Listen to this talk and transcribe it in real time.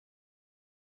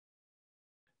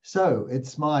So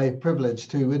it's my privilege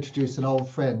to introduce an old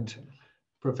friend,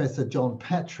 Professor John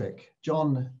Patrick.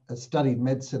 John has studied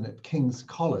medicine at King's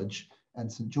College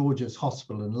and St George's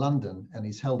Hospital in London, and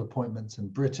he's held appointments in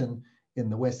Britain, in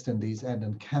the West Indies, and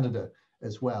in Canada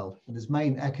as well. And his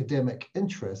main academic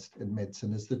interest in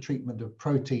medicine is the treatment of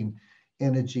protein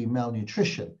energy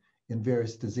malnutrition in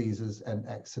various diseases and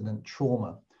accident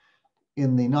trauma.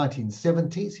 In the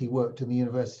 1970s, he worked in the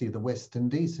University of the West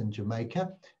Indies in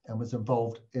Jamaica and was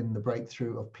involved in the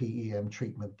breakthrough of PEM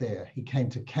treatment there. He came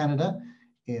to Canada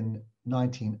in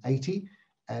 1980,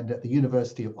 and at the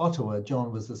University of Ottawa,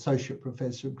 John was Associate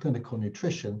Professor of Clinical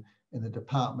Nutrition in the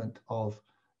Department of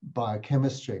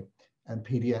Biochemistry and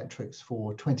Pediatrics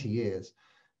for 20 years.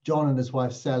 John and his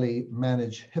wife Sally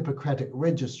manage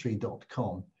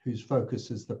HippocratesRegistry.com, whose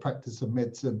focus is the practice of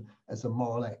medicine as a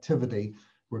moral activity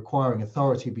requiring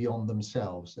authority beyond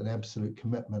themselves, an absolute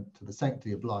commitment to the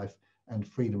sanctity of life and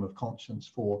freedom of conscience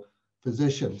for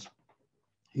physicians.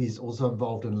 He's also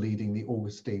involved in leading the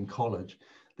Augustine College.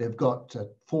 They've got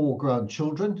 4 grown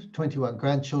children, 21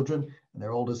 grandchildren, and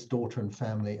their oldest daughter and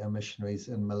family are missionaries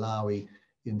in Malawi,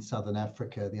 in Southern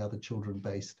Africa, the other children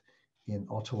based in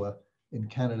Ottawa, in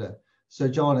Canada. So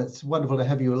John, it's wonderful to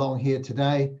have you along here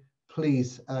today.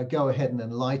 Please go ahead and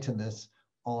enlighten us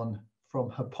on from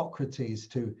Hippocrates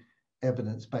to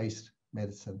evidence-based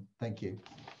medicine. Thank you.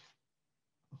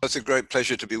 It's a great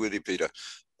pleasure to be with you, Peter.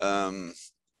 I'm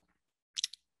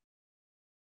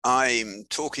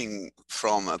talking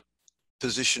from a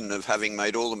position of having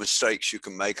made all the mistakes you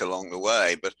can make along the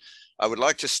way, but I would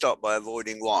like to start by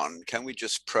avoiding one. Can we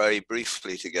just pray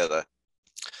briefly together?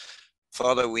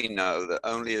 Father, we know that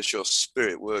only as your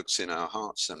Spirit works in our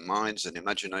hearts and minds and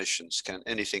imaginations can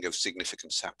anything of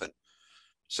significance happen.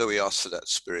 So we ask for that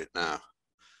Spirit now,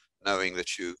 knowing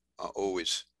that you are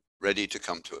always ready to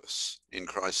come to us. In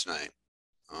Christ's name,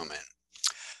 amen.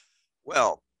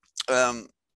 Well,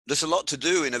 there's a lot to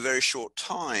do in a very short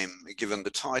time, given the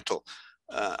title.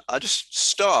 I just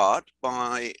start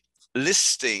by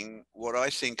listing what I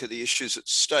think are the issues at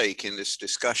stake in this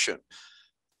discussion.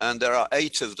 And there are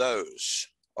 8 of those.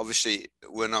 Obviously,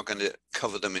 we're not going to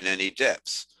cover them in any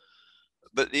depth.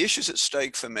 But the issues at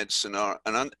stake for medicine are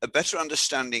a better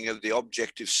understanding of the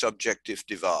objective-subjective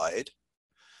divide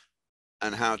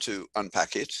and how to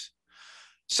unpack it.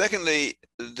 Secondly,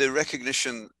 the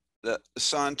recognition that the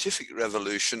scientific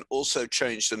revolution also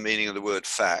changed the meaning of the word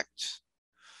fact.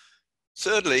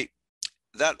 Thirdly,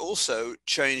 that also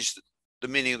changed the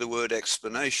meaning of the word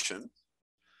explanation.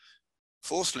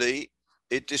 Fourthly,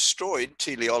 it destroyed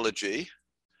teleology.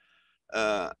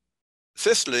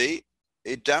 Fifthly,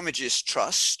 it damages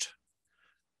trust.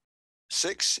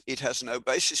 6, it has no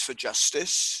basis for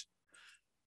justice.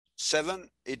 7,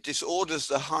 it disorders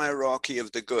the hierarchy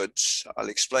of the goods. I'll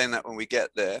explain that when we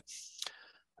get there.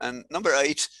 And number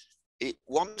 8, it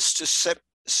wants to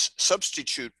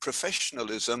substitute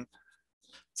professionalism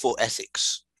for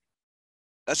ethics.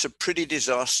 That's a pretty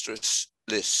disastrous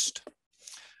list.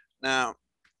 Now,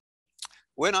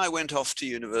 when I went off to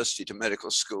university, to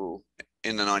medical school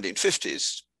in the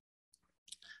 1950s,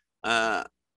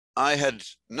 I had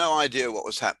no idea what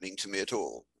was happening to me at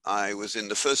all. I was in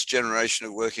the first generation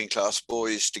of working class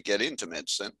boys to get into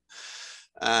medicine,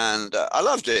 and I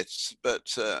loved it,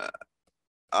 but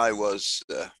I was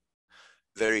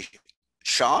very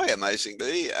shy,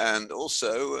 amazingly, and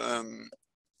also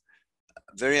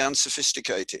very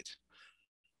unsophisticated.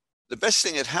 The best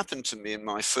thing that happened to me in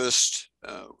my first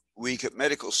week at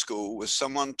medical school was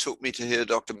someone took me to hear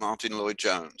Dr. Martin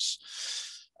Lloyd-Jones,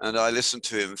 and I listened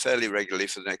to him fairly regularly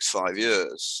for the next 5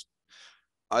 years.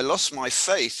 I lost my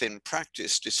faith in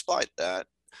practice despite that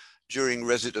during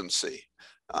residency.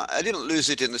 I didn't lose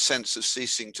it in the sense of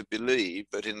ceasing to believe,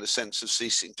 but in the sense of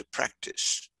ceasing to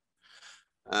practice.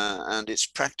 And it's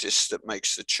practice that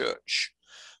makes the church.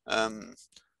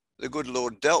 The good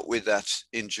Lord dealt with that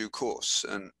in due course,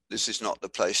 and this is not the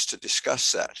place to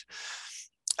discuss that.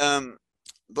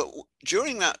 But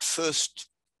during that first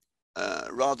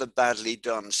rather badly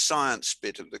done science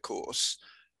bit of the course,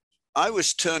 I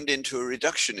was turned into a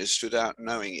reductionist without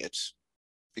knowing it,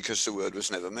 because the word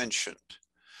was never mentioned.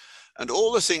 And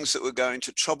all the things that were going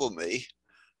to trouble me,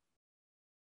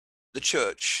 the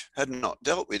church had not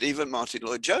dealt with. Even Martin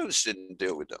Lloyd-Jones didn't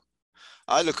deal with them.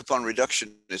 I look upon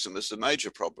reductionism as the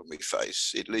major problem we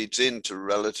face. It leads into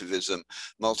relativism,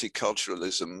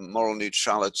 multiculturalism, moral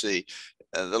neutrality,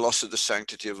 the loss of the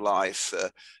sanctity of life,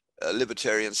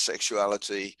 libertarian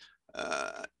sexuality,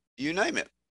 you name it,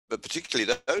 but particularly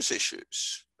those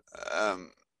issues.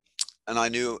 And I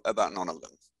knew about none of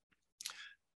them.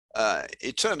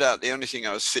 It turned out the only thing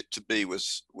I was fit to be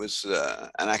was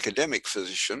an academic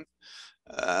physician.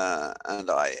 And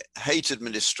I hate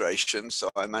administration, so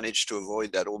I managed to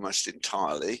avoid that almost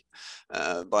entirely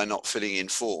by not filling in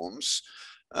forms.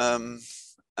 And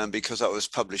because I was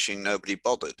publishing, nobody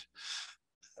bothered.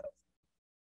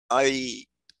 I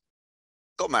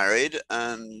got married,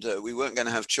 and we weren't going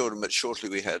to have children, but shortly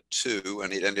we had 2,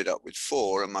 and it ended up with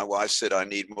 4. And my wife said, I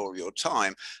need more of your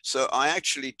time. So I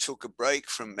actually took a break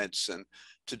from medicine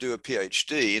to do a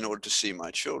PhD in order to see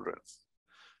my children.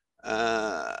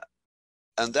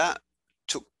 And that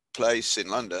took place in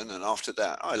London. And after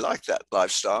that, I liked that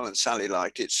lifestyle, and Sally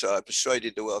liked it. So I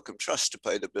persuaded the Wellcome Trust to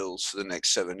pay the bills for the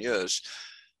next 7 years.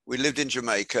 We lived in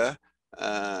Jamaica.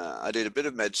 I did a bit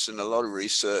of medicine, a lot of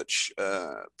research,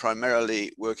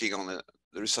 primarily working on the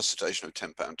resuscitation of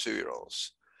 10-pound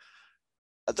 2-year-olds.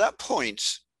 At that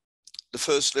point, the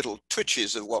first little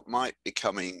twitches of what might be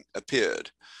coming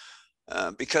appeared,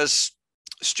 because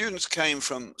students came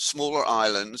from smaller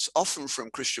islands, often from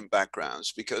Christian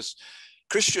backgrounds, because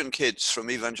Christian kids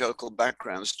from evangelical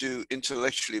backgrounds do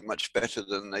intellectually much better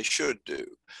than they should do,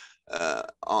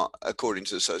 according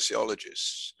to the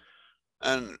sociologists.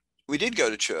 And we did go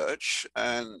to church,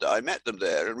 and I met them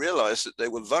there and realized that they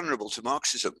were vulnerable to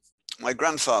Marxism. My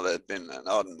grandfather had been an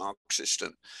ardent Marxist,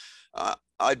 and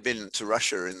I'd been to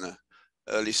Russia in the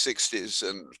early 60s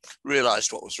and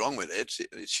realized what was wrong with it.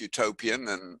 It's utopian,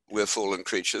 and we're fallen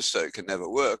creatures, so it can never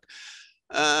work.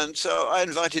 And so I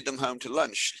invited them home to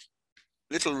lunch,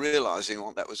 little realizing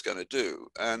what that was going to do,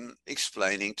 and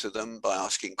explaining to them by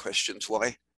asking questions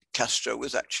why Castro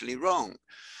was actually wrong.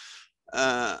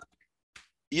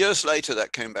 Years later,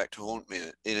 that came back to haunt me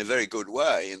in a very good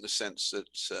way, in the sense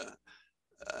that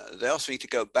they asked me to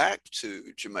go back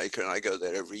to Jamaica, and I go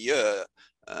there every year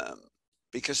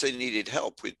because they needed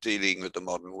help with dealing with the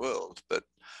modern world. But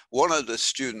one of the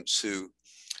students who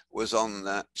was on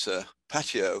that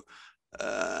patio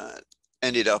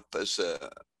ended up as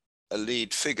a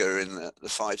lead figure in the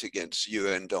fight against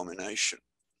UN domination.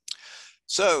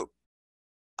 So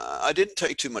I didn't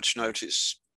take too much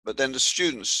notice, but then the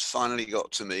students finally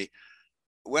got to me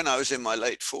when I was in my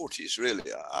late 40s,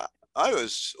 really. I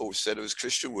was always said I was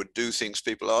Christian, would do things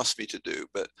people asked me to do,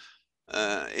 but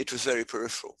it was very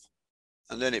peripheral.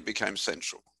 And then it became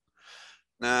central.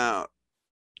 Now,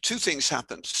 2 things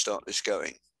happened to start this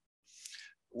going.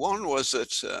 One was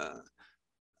that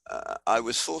I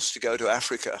was forced to go to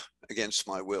Africa against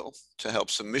my will to help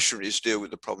some missionaries deal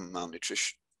with the problem of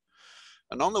malnutrition.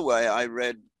 And on the way, I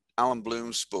read Alan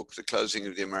Bloom's book, The Closing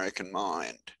of the American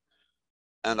Mind,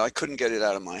 and I couldn't get it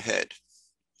out of my head,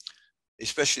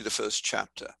 especially the first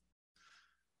chapter.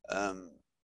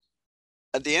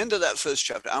 At the end of that first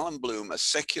chapter, Alan Bloom, a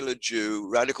secular Jew,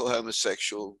 radical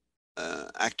homosexual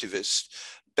activist,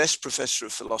 best professor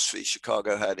of philosophy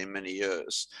Chicago had in many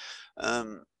years.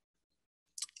 The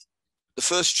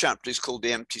first chapter is called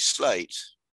The Empty Slate,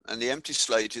 and the empty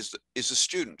slate is a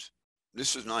student.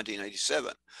 This was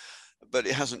 1987, but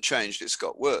it hasn't changed. It's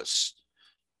got worse,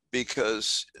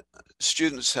 because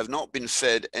students have not been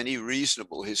fed any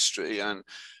reasonable history, and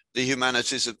the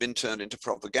humanities have been turned into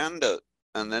propaganda,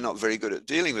 and they're not very good at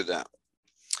dealing with that.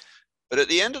 But at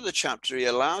the end of the chapter, he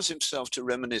allows himself to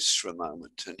reminisce for a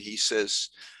moment, and he says,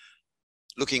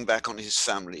 looking back on his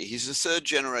family, he's a 3rd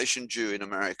generation Jew in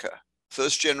America.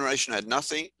 First generation had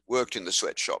nothing, worked in the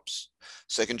sweatshops.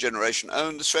 2nd generation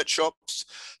owned the sweatshops.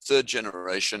 3rd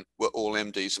generation were all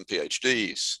MDs and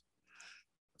PhDs.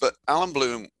 But Alan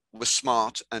Bloom was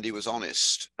smart, and he was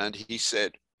honest. And he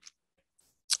said,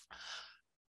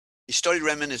 he started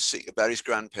reminiscing about his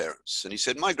grandparents. And he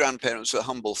said, my grandparents were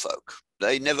humble folk.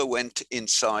 They never went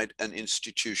inside an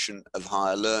institution of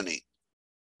higher learning.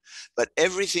 But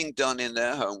everything done in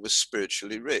their home was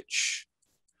spiritually rich.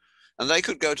 And they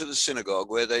could go to the synagogue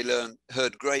where they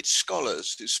heard great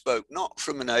scholars who spoke not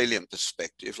from an alien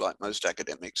perspective, like most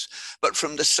academics, but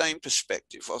from the same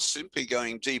perspective, while simply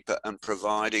going deeper and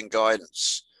providing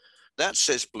guidance. That,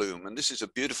 says Bloom, and this is a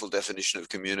beautiful definition of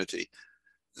community,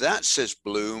 that, says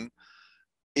Bloom,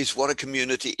 is what a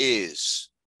community is.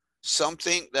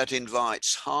 Something that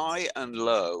invites high and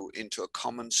low into a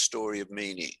common story of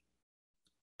meaning.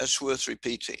 That's worth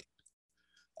repeating.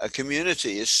 A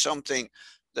community is something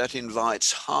that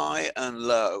invites high and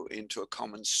low into a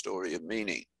common story of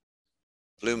meaning.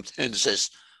 Bloom then says,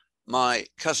 my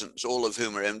cousins, all of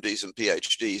whom are MDs and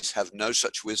PhDs, have no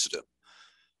such wisdom.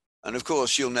 And of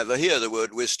course, you'll never hear the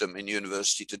word wisdom in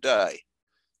university today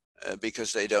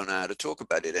because they don't know how to talk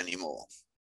about it anymore.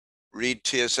 Read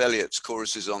T.S. Eliot's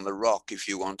Choruses on the Rock if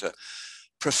you want a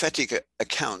prophetic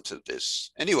account of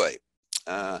this. Anyway,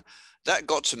 that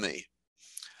got to me.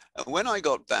 And when I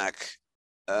got back,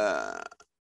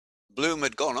 Bloom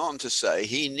had gone on to say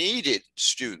he needed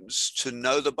students to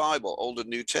know the Bible, Old and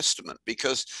New Testament,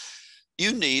 because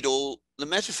you need all the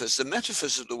metaphors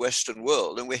of the Western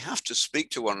world, and we have to speak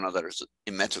to one another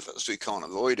in metaphors. We can't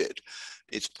avoid it.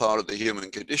 It's part of the human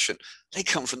condition. They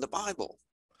come from the Bible.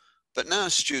 But now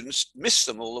students miss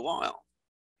them all the while.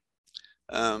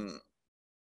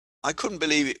 I couldn't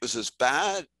believe it was as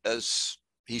bad as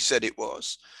he said it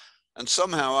was. And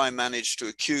somehow I managed to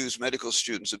accuse medical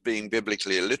students of being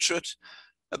biblically illiterate.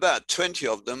 About 20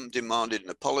 of them demanded an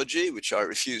apology, which I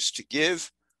refused to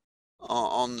give,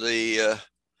 on the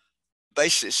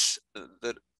basis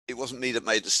that it wasn't me that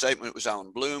made the statement, it was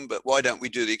Alan Bloom, but why don't we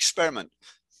do the experiment?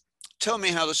 Tell me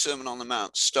how the Sermon on the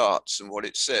Mount starts and what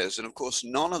it says. And of course,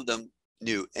 none of them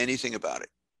knew anything about it.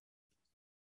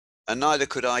 And neither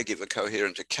could I give a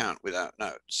coherent account without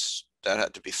notes. That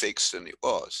had to be fixed, and it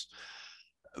was.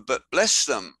 But bless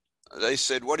them, they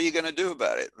said, what are you going to do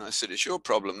about it? And I said, it's your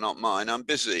problem, not mine. I'm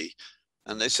busy.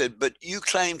 And they said, but you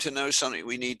claim to know something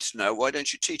we need to know. Why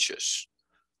don't you teach us?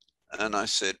 And I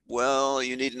said, well,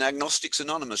 you need an Agnostics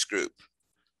Anonymous group.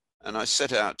 And I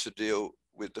set out to deal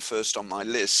with the first on my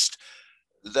list,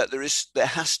 that there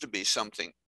has to be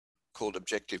something called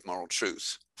objective moral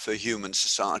truth for human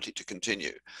society to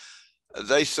continue.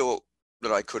 They thought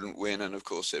that I couldn't win, and of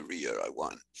course, every year I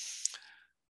won.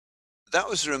 That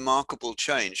was a remarkable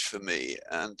change for me.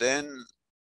 And then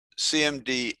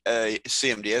CMDS,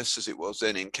 as it was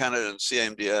then in Canada, and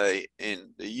CMDA in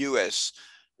the US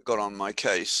got on my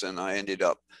case, and I ended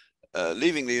up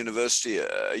leaving the university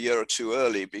a year or two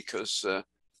early because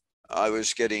I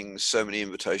was getting so many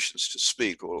invitations to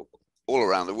speak all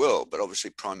around the world, but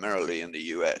obviously primarily in the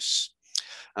US.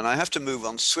 And I have to move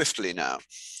on swiftly now.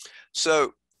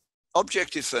 So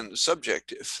objective and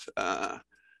subjective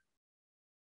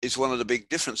is one of the big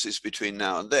differences between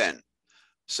now and then.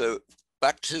 So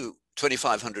back to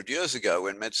 2,500 years ago,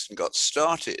 when medicine got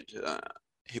started,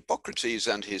 Hippocrates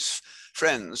and his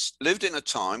friends lived in a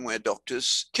time where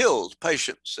doctors killed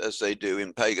patients, as they do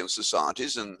in pagan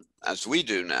societies and as we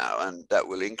do now, and that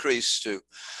will increase to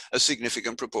a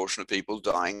significant proportion of people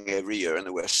dying every year in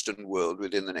the Western world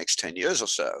within the next 10 years or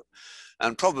so,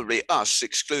 and probably us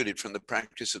excluded from the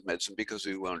practice of medicine because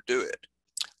we won't do it.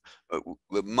 But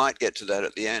we might get to that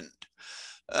at the end.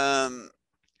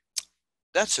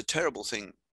 That's a terrible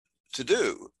thing to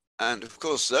do. And of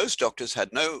course, those doctors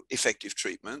had no effective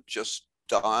treatment, just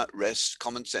diet, rest,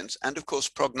 common sense, and of course,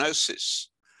 prognosis.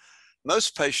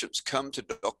 Most patients come to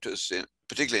doctors,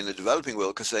 particularly in the developing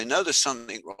world, because they know there's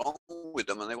something wrong with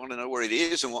them and they want to know where it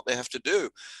is and what they have to do.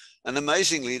 And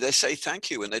amazingly, they say thank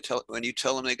you when you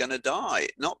tell them they're going to die,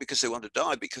 not because they want to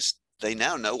die, because they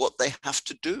now know what they have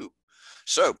to do.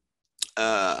 So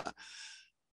they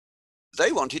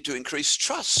wanted to increase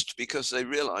trust because they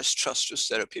realized trust was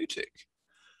therapeutic.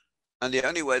 And the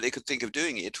only way they could think of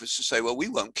doing it was to say, well, we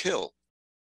won't kill.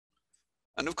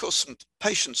 And of course, some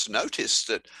patients noticed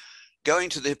that going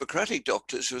to the Hippocratic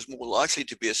doctors was more likely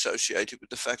to be associated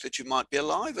with the fact that you might be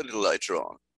alive a little later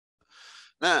on.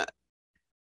 Now,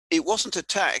 it wasn't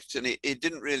attacked and it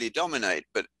didn't really dominate,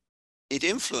 but it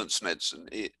influenced medicine.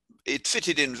 It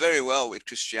fitted in very well with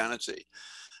Christianity.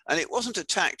 And it wasn't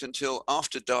attacked until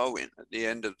after Darwin at the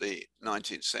end of the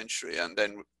 19th century. And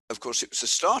then, of course, it was the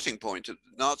starting point of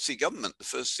the Nazi government. The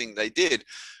first thing they did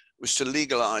was to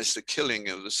legalize the killing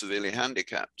of the severely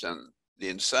handicapped and the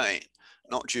insane,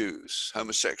 not Jews.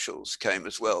 Homosexuals came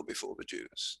as well before the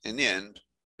Jews. In the end,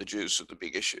 the Jews were the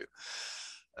big issue.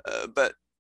 But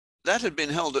that had been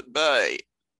held at bay.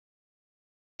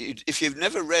 If you've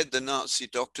never read The Nazi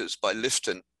Doctors by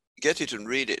Lifton, get it and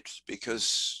read it,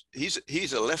 because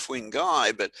he's a left-wing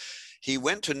guy, but he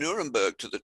went to Nuremberg to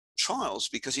the trials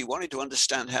because he wanted to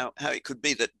understand how it could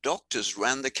be that doctors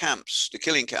ran the camps, the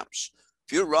killing camps.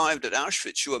 If you arrived at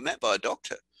Auschwitz, you were met by a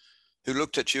doctor who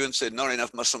looked at you and said, not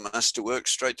enough muscle mass to work,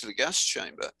 straight to the gas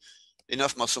chamber.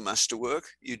 Enough muscle mass to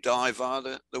work, you die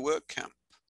via the work camp.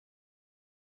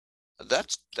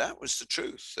 That was the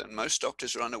truth. And most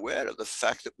doctors are unaware of the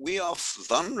fact that we are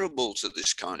vulnerable to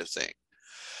this kind of thing.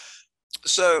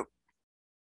 So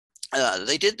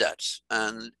they did that,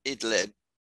 and it led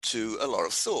to a lot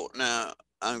of thought. Now,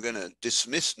 I'm going to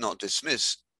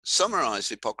summarize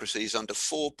Hippocrates under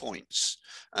 4 points,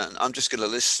 and I'm just going to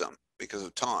list them because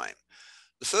of time.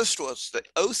 The first was that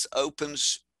oath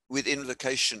opens with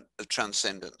invocation of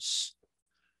transcendence.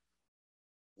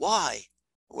 Why?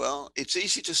 Well, it's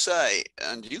easy to say,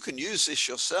 and you can use this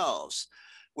yourselves.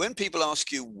 When people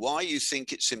ask you why you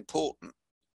think it's important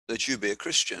that you be a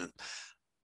Christian,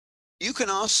 you can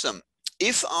ask them,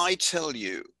 if I tell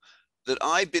you that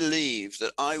I believe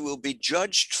that I will be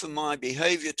judged for my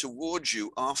behavior towards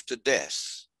you after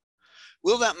death,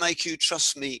 Will that make you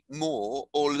trust me more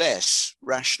or less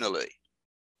rationally?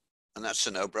 And that's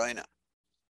a no-brainer.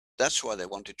 That's why they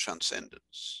wanted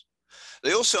transcendence.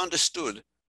 They also understood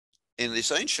in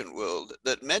this ancient world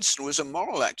that medicine was a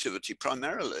moral activity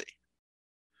primarily.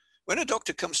 When a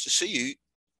doctor comes to see you,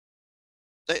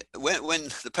 when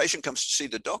the patient comes to see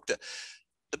the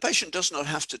patient does not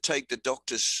have to take the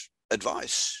doctor's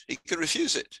advice. He can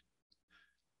refuse it.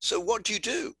 So what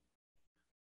do?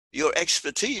 Your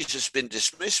expertise has been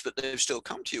dismissed, but they've still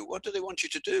come to you. What do they want you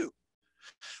to do?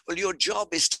 Well, your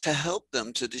job is to help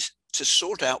them to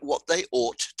sort out what they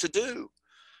ought to do.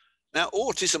 Now,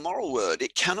 ought is a moral word.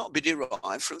 It cannot be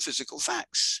derived from physical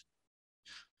facts.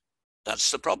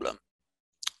 That's the problem.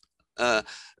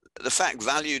 The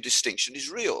fact-value distinction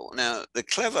is real. Now, the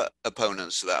clever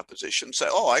opponents of our position say,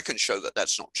 oh, I can show that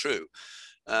that's not true.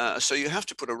 So you have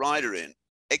to put a rider in,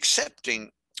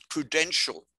 accepting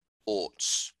prudential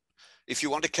oughts. If you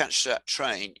want to catch that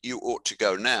train, you ought to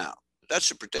go now.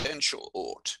 That's a prudential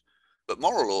ought. But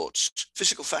moral oughts,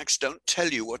 physical facts don't tell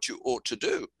you what you ought to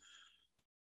do.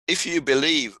 If you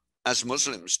believe, as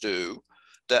Muslims do,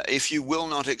 that if you will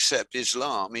not accept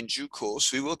Islam, in due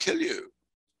course, we will kill you.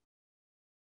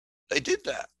 They did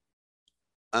that.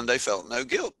 And they felt no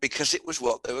guilt because it was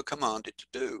what they were commanded to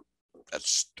do.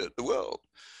 That's the world.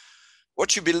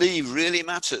 What you believe really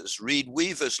matters. Read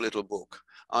Weaver's little book,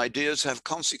 Ideas Have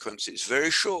Consequences,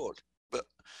 very short. But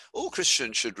all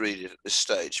Christians should read it at this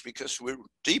stage because we're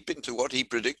deep into what he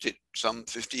predicted some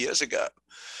 50 years ago.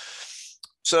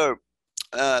 So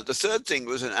the third thing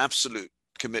was an absolute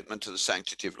commitment to the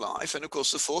sanctity of life. And of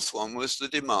course, the fourth one was the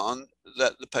demand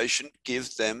that the patient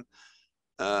give them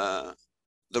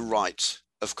the right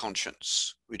of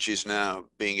conscience, which is now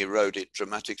being eroded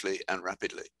dramatically and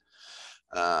rapidly.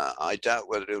 I doubt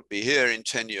whether it'll be here in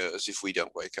 10 years if we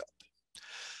don't wake up.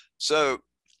 So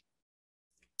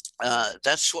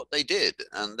that's what they did,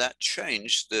 and that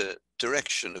changed the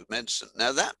direction of medicine.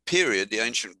 Now that period, the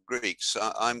ancient Greeks,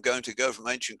 I'm going to go from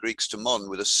ancient Greeks to modern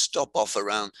with a stop off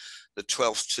around the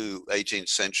 12th to 18th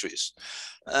centuries.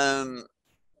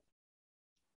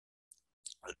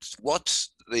 What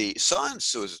the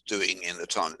science was doing in the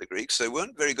time of the Greeks, they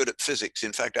weren't very good at physics.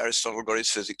 In fact, Aristotle got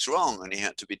his physics wrong and he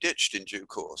had to be ditched in due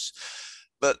course.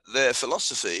 But their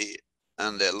philosophy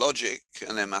and their logic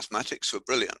and their mathematics were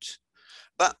brilliant.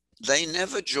 But they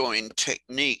never joined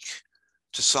technique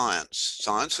to science.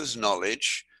 Science was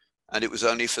knowledge, and it was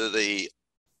only for the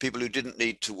people who didn't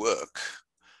need to work.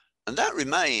 And that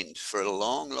remained for a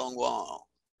long, long while.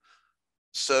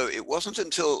 So it wasn't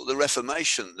until the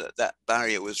Reformation that that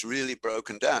barrier was really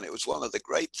broken down. It was one of the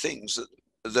great things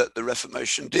that the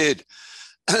Reformation did.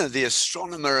 The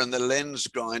astronomer and the lens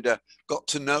grinder got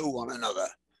to know one another,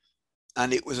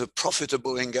 and it was a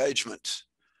profitable engagement.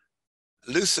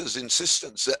 Luther's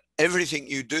insistence that everything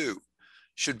you do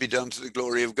should be done to the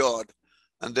glory of God,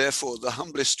 and therefore the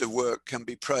humblest of work can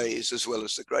be praised as well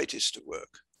as the greatest of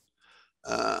work.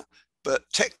 But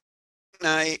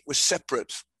techne was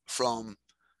separate from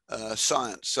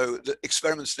science. So the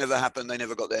experiments never happened. They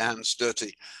never got their hands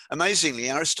dirty. Amazingly,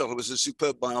 Aristotle was a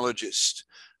superb biologist,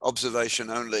 observation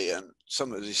only, and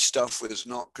some of his stuff was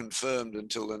not confirmed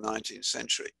until the 19th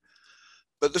century.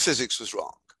 But the physics was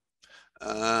wrong.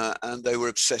 And they were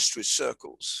obsessed with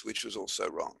circles, which was also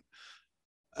wrong.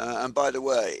 And by the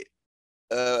way,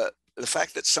 the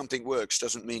fact that something works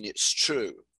doesn't mean it's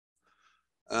true.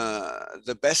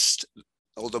 The best,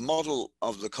 or the model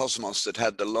of the cosmos that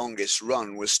had the longest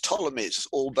run was Ptolemy's,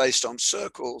 all based on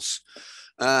circles,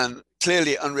 and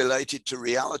clearly unrelated to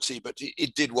reality, but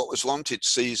it did what was wanted,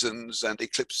 seasons and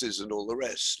eclipses and all the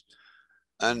rest.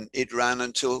 And it ran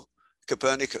until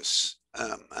Copernicus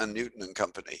and Newton and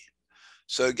company.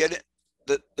 So get it,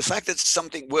 the fact that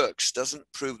something works doesn't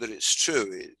prove that it's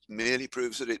true. It merely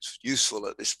proves that it's useful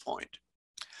at this point.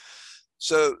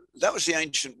 So that was the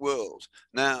ancient world.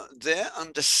 Now, their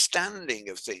understanding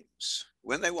of things,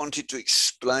 when they wanted to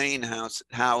explain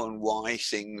how and why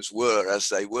things were as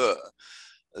they were,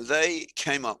 they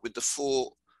came up with the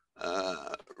four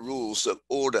rules of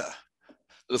order,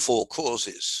 the four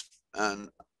causes. And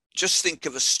just think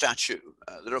of a statue.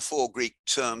 There are four Greek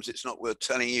terms. It's not worth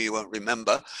telling you, you won't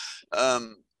remember.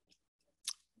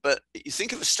 But you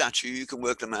think of a statue, you can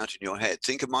work them out in your head.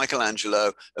 Think of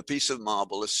Michelangelo, a piece of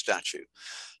marble, a statue.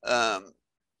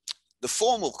 The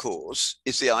formal cause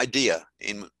is the idea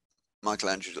in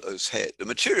Michelangelo's head. The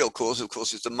material cause, of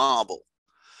course, is the marble.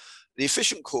 The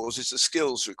efficient cause is the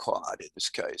skills required in this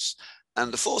case.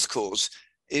 And the fourth cause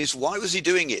is, why was he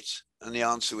doing it? And the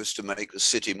answer was to make the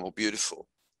city more beautiful.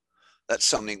 That's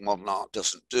something modern art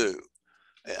doesn't do,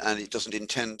 and it doesn't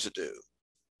intend to do.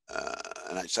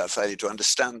 And it's our failure to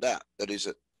understand that is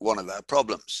one of our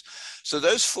problems. So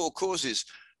those four causes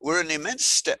were an immense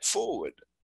step forward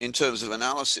in terms of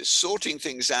analysis. Sorting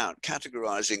things out,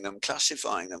 categorizing them,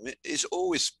 classifying them is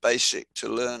always basic to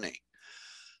learning.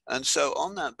 And so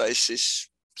on that basis,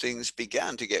 things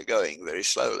began to get going very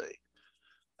slowly.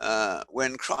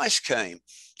 When Christ came,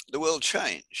 the world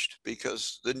changed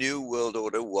because the new world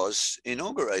order was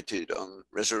inaugurated on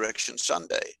Resurrection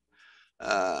Sunday.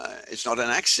 It's not an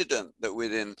accident that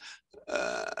within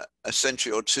a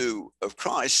century or two of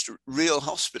Christ, real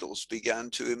hospitals began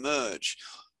to emerge.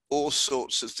 All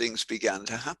sorts of things began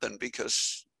to happen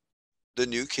because the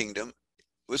new kingdom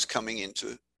was coming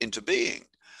into being.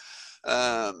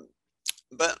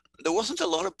 But there wasn't a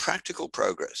lot of practical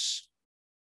progress.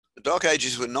 The Dark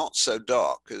Ages were not so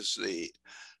dark as the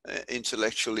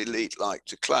intellectual elite like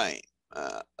to claim.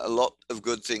 A lot of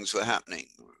good things were happening.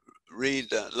 Read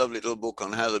that lovely little book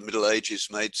on how the Middle Ages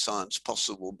made science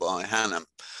possible by Hannam.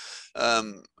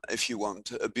 If you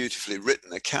want a beautifully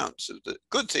written account of the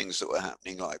good things that were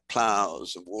happening, like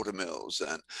plows and watermills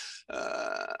and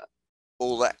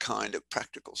all that kind of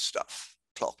practical stuff,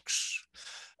 clocks.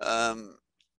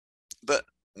 But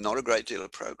not a great deal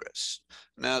of progress.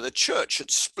 Now, the church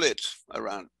had split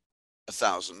around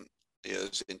 1,000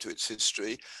 years into its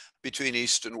history between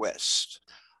East and West.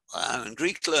 And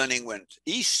Greek learning went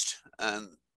east, and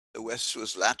the West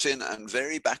was Latin and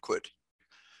very backward.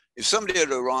 If somebody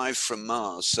had arrived from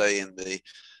Mars, say in the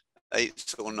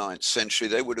 8th or 9th century,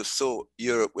 they would have thought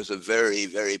Europe was a very,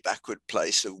 very backward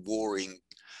place of warring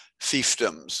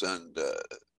fiefdoms, and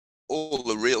all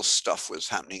the real stuff was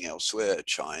happening elsewhere: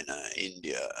 China,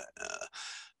 India,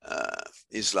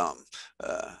 Islam.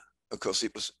 Of course,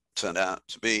 it was turned out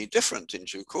to be different in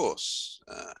due course.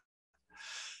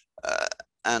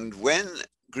 And when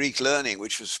Greek learning,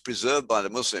 which was preserved by the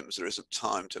Muslims, there isn't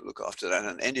time to look after that,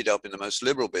 and ended up in the most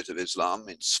liberal bit of Islam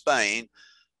in Spain,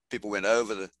 people went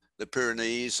over the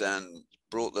Pyrenees and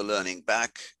brought the learning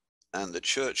back, and the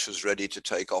church was ready to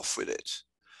take off with it.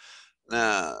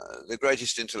 Now, the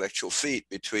greatest intellectual feat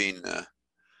between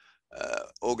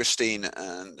Augustine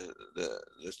and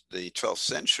the 12th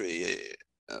century,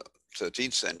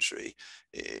 13th century,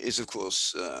 is of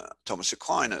course Thomas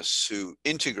Aquinas, who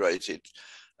integrated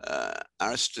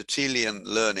Aristotelian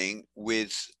learning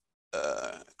with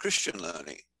Christian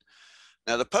learning.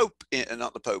 Now, the Pope,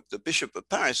 not the Pope, the Bishop of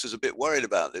Paris was a bit worried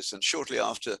about this, and shortly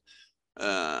after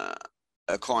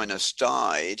Aquinas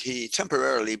died, he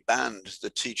temporarily banned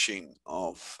the teaching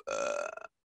of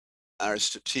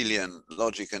Aristotelian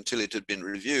logic until it had been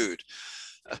reviewed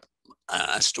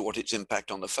as to what its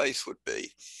impact on the faith would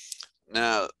be.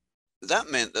 Now, that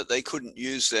meant that they couldn't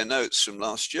use their notes from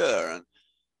last year, and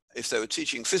if they were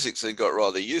teaching physics, they got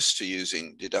rather used to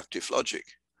using deductive logic.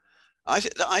 I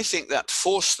think that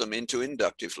forced them into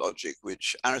inductive logic,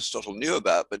 which Aristotle knew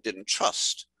about but didn't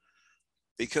trust.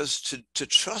 Because to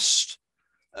trust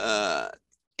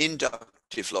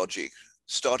inductive logic,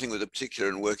 starting with a particular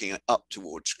and working up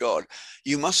towards God,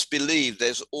 you must believe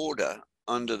there's order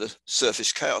under the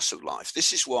surface chaos of life.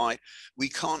 This is why we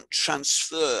can't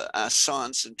transfer our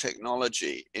science and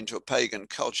technology into a pagan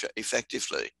culture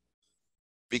effectively,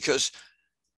 because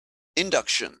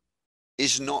induction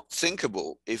is not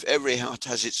thinkable if every heart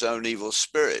has its own evil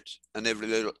spirit, and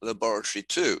every laboratory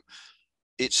too.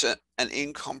 It's an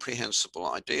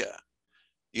incomprehensible idea.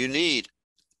 You need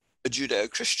a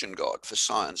Judeo-Christian God for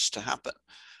science to happen.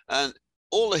 And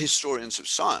all the historians of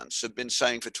science have been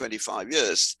saying for 25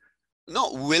 years,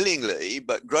 not willingly,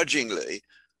 but grudgingly,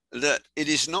 that it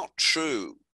is not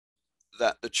true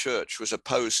that the church was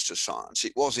opposed to science.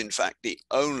 It was, in fact, the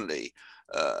only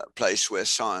place where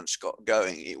science got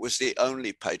going. It was the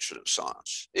only patron of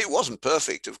science. It wasn't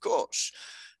perfect, of course.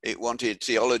 It wanted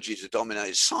theology to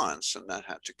dominate science, and that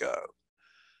had to go.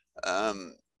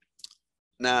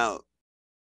 Now,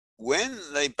 when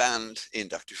they banned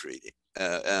inductive reading,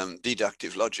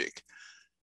 deductive logic,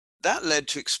 that led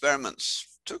to experiments.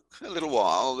 Took a little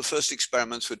while. The first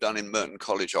experiments were done in Merton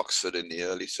College, Oxford, in the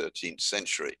early 14th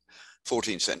century.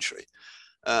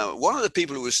 One of the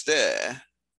people who was there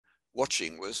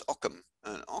watching was Occam,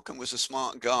 and Occam was a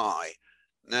smart guy.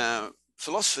 Now,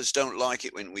 philosophers don't like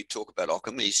it when we talk about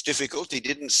Occam. He's difficult. He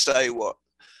didn't say what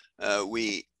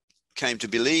we came to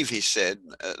believe he said,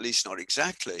 at least not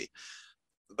exactly.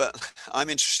 But I'm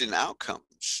interested in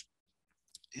outcomes.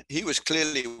 He was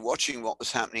clearly watching what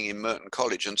was happening in Merton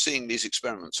College and seeing these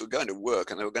experiments were going to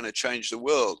work and they were going to change the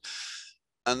world.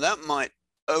 And that might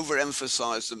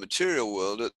overemphasize the material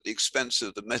world at the expense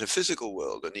of the metaphysical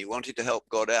world. And he wanted to help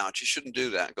God out. You shouldn't do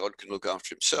that. God can look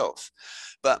after himself.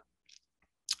 But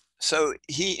So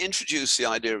he introduced the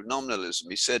idea of nominalism.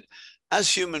 He said, as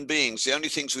human beings, the only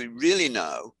things we really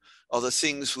know are the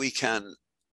things we can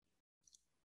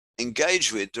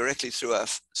engage with directly through our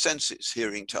senses,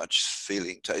 hearing, touch,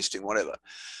 feeling, tasting, whatever.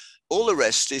 All the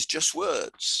rest is just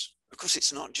words. Of course,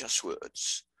 it's not just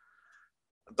words,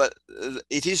 but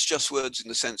it is just words in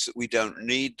the sense that we don't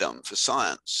need them for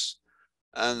science.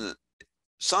 And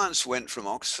science went from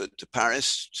Oxford to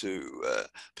Paris to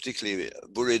particularly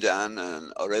Buridan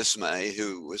and Oresme,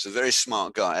 who was a very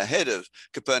smart guy ahead of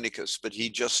Copernicus, but he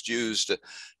just used,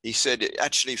 he said,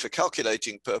 actually for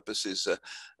calculating purposes,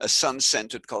 a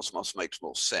sun-centered cosmos makes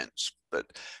more sense. But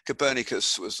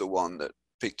Copernicus was the one that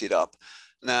picked it up.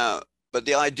 Now, but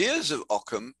the ideas of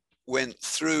Occam went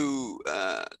through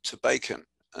to Bacon.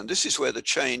 And this is where the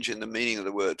change in the meaning of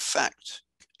the word fact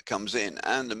comes in,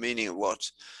 and the meaning of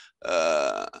what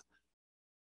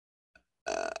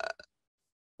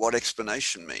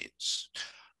explanation means.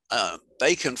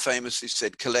 Bacon famously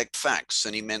said, collect facts,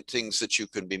 and he meant things that you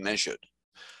can be measured.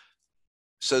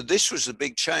 So this was a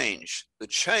big change. The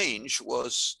change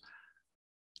was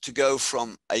to go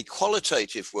from a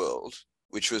qualitative world,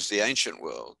 which was the ancient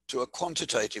world, to a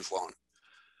quantitative one.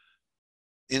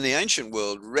 In the ancient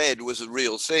world, red was a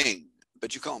real thing,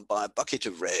 but you can't buy a bucket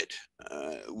of red.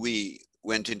 We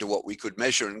went into what we could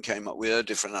measure and came up with a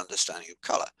different understanding of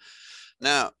color.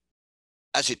 Now,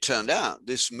 as it turned out,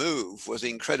 this move was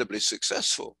incredibly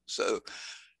successful. So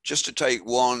just to take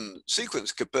one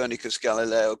sequence, Copernicus,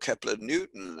 Galileo, Kepler,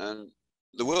 Newton, and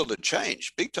the world had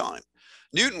changed big time.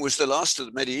 Newton was the last of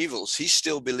the medievals. He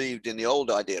still believed in the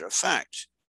old idea of fact,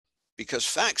 because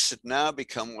facts had now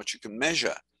become what you can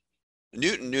measure.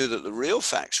 Newton knew that the real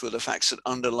facts were the facts that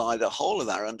underlie the whole of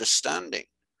our understanding.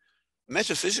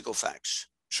 Metaphysical facts,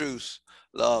 truth,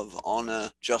 love,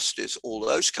 honor, justice, all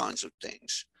those kinds of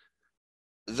things,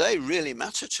 they really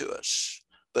matter to us,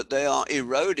 but they are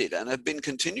eroded and have been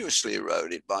continuously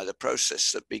eroded by the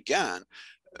process that began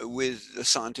with the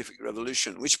scientific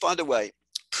revolution, which, by the way,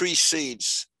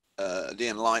 precedes the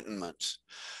Enlightenment.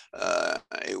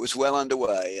 It was well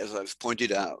underway, as I've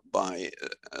pointed out, by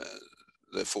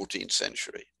the 14th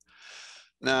century.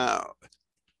 Now,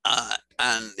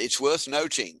 and it's worth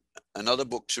noting, another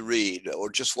book to read, or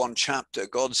just one chapter,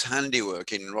 God's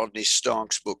Handiwork, in Rodney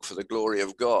Stark's book, For the Glory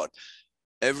of God.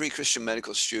 Every Christian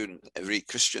medical student, every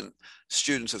Christian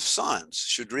student of science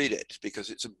should read it, because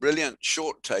it's a brilliant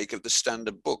short take of the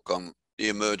standard book on the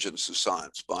emergence of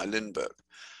science by Lindbergh.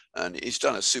 And he's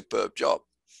done a superb job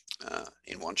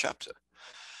in one chapter.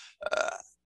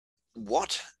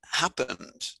 What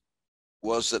happened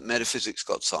was that metaphysics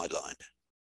got sidelined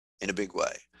in a big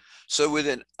way. So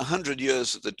within 100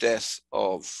 years of the death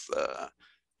of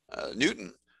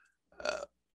Newton,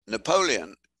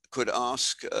 Napoleon could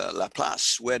ask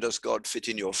Laplace, where does God fit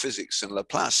in your physics? And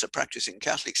Laplace, a practicing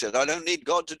Catholic, said, I don't need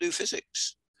God to do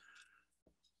physics.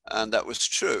 And that was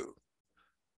true.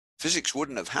 Physics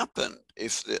wouldn't have happened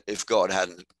if God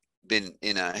hadn't been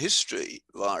in our history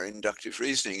via inductive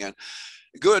reasoning. And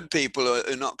good people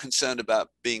are not concerned about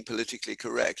being politically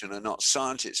correct and are not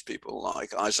scientists. People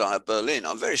like Isaiah Berlin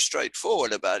are very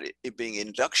straightforward about it being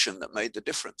induction that made the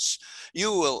difference.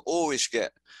 You will always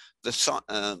get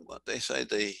what they say,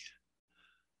 the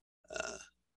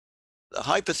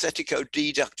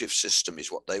hypothetico-deductive system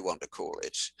is what they want to call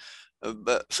it,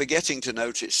 but forgetting to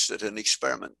notice that an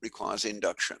experiment requires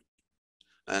induction.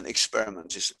 An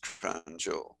experiment is the crown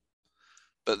jewel.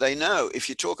 But they know if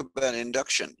you talk about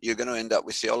induction, you're going to end up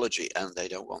with theology, and they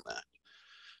don't want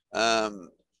that.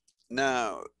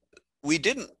 Now, we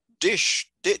didn't ditch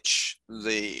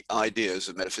the ideas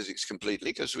of metaphysics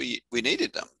completely, because we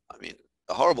needed them. I mean,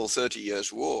 a horrible 30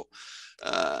 Years' War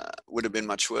would have been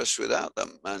much worse without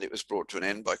them, and it was brought to an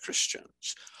end by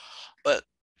Christians. But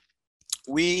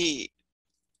we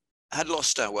had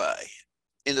lost our way.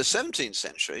 In the 17th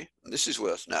century, and this is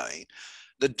worth knowing,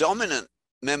 the dominant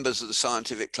members of the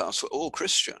scientific class were all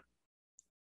Christian.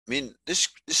 I mean, this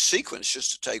sequence,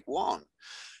 just to take one,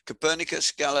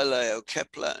 Copernicus, Galileo,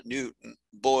 Kepler, Newton,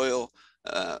 Boyle,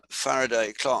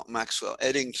 Faraday, Clark, Maxwell,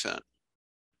 Eddington.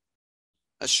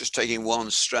 That's just taking one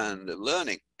strand of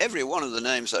learning. Every one of the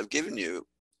names I've given you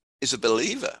is a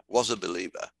believer, was a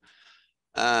believer.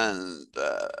 And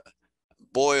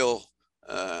Boyle,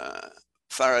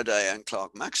 Faraday, and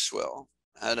Clark Maxwell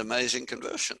had amazing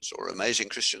conversions or amazing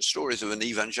Christian stories of an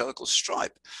evangelical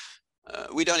stripe.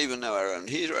 We don't even know our own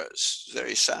heroes.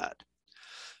 Very sad.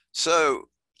 So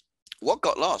what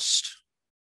got lost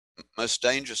most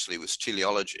dangerously was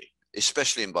teleology,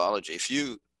 especially in biology. If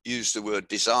you use the word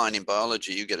design in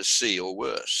biology, you get a C or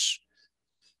worse.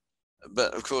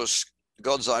 But of course,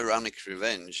 God's ironic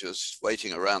revenge was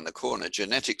waiting around the corner.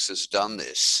 Genetics has done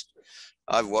this.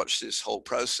 I've watched this whole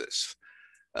process.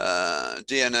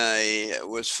 DNA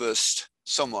was first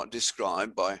somewhat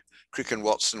described by Crick and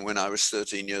Watson when I was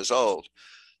 13 years old.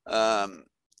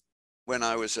 When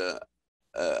I was a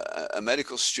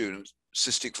medical student,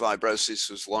 cystic fibrosis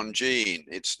was one gene.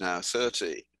 It's now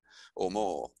 30 or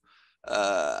more.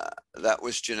 That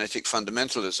was genetic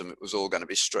fundamentalism. It was all going to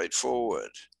be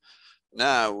straightforward.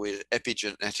 Now with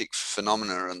epigenetic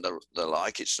phenomena and the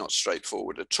like, it's not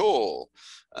straightforward at all.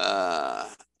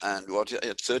 And what,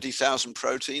 30,000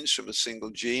 proteins from a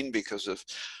single gene because of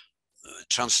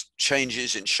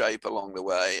changes in shape along the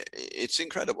way. It's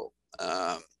incredible.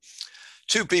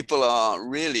 Two people are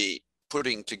really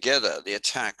putting together the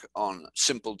attack on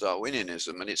simple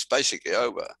Darwinianism, and it's basically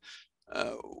over.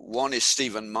 One is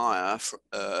Stephen Meyer,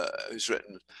 who's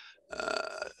written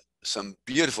some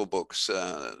beautiful books.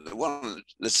 The one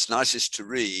that's nicest to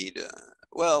read,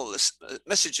 well,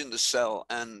 Message in the Cell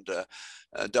and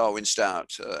Darwin's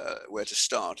Doubt, Where to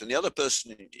Start. And the other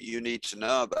person you need to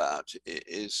know about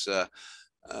is,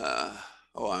 I'm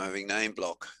having name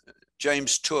block,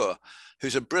 James Tour,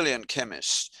 who's a brilliant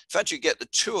chemist. In fact, you get the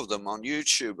two of them on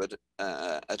YouTube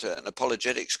at an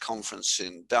apologetics conference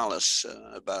in Dallas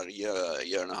about a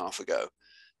year and a half ago.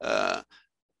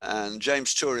 And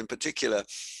James Tour in particular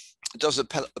does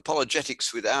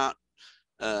apologetics without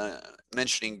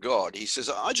mentioning God. He says,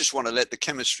 I just want to let the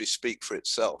chemistry speak for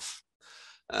itself.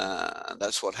 And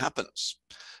that's what happens.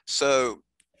 So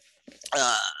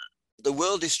the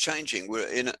world is changing. We're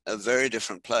in a very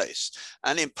different place.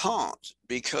 And in part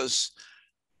because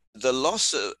the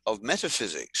loss of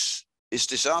metaphysics is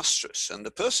disastrous. And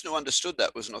the person who understood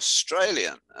that was an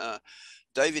Australian,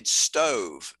 David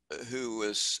Stove, who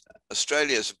was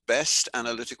Australia's best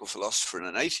analytical philosopher and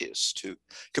an atheist, who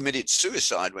committed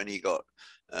suicide when he got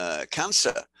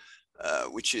cancer,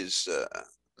 which is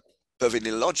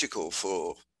perfectly logical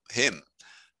for him,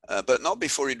 but not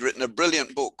before he'd written a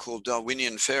brilliant book called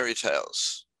Darwinian Fairy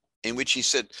Tales, in which he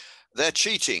said, they're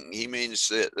cheating. He means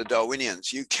the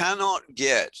Darwinians. You cannot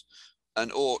get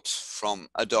an ought from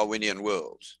a Darwinian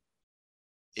world.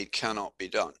 It cannot be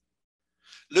done.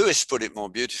 Lewis put it more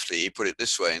beautifully. He put it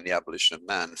this way in The Abolition of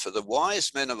Man: for the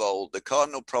wise men of old, the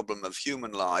cardinal problem of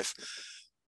human life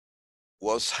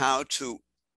was how to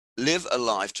live a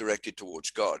life directed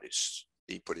towards God.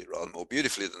 He put it rather more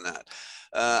beautifully than that.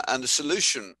 And the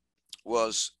solution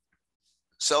was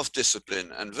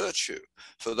self-discipline and virtue.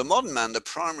 For the modern man, the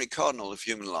primary cardinal of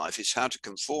human life is how to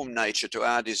conform nature to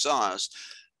our desires,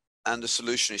 and the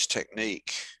solution is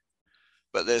technique.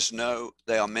 But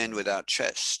they are men without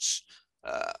chests.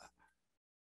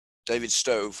 David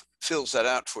Stove fills that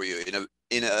out for you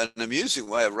in an amusing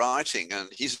way of writing, and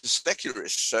he's a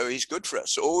secularist, so he's good for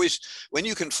us. Always, when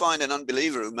you can find an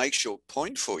unbeliever who makes your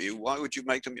point for you, why would you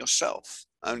make them yourself?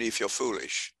 Only if you're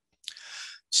foolish.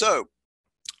 So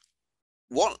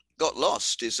what got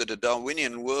lost is that a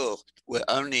Darwinian world where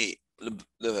only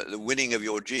the winning of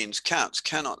your genes counts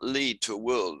cannot lead to a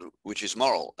world which is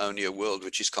moral, only a world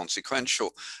which is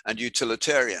consequential and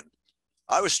utilitarian.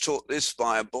 I was taught this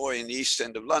by a boy in the East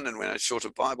End of London when I taught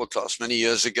a Bible class many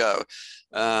years ago.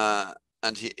 I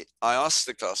asked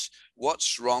the class,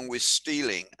 what's wrong with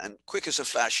stealing? And quick as a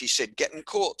flash, he said, getting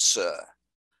caught, sir.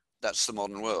 That's the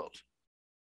modern world.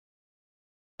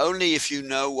 Only if you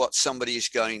know what somebody is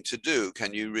going to do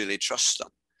can you really trust them.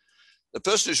 The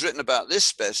person who's written about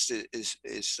this best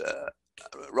is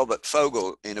Robert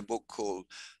Fogel in a book called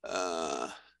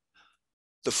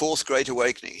The Fourth Great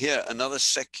Awakening. Here, another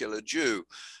secular Jew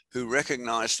who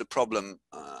recognized the problem,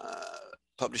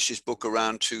 published his book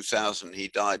around 2000. He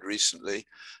died recently,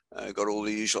 got all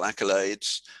the usual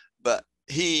accolades, but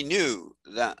he knew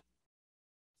that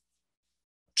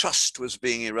trust was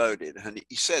being eroded. And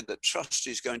he said that trust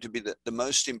is going to be the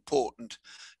most important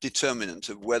determinant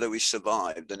of whether we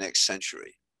survive the next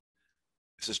century.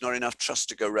 If there's not enough trust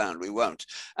to go around, we won't.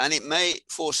 And it may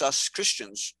force us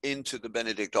Christians into the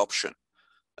Benedict option,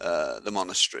 the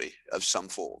monastery of some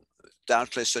form.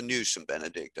 Doubtless a new St.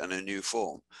 Benedict and a new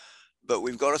form. But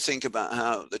we've got to think about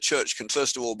how the church can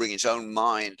first of all bring its own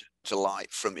mind to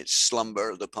light from its slumber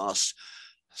of the past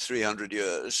 300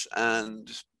 years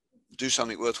and do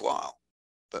something worthwhile.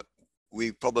 But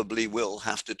we probably will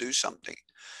have to do something.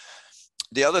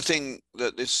 The other thing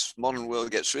that this modern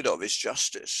world gets rid of is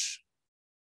justice.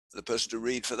 The person to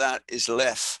read for that is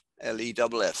Leff,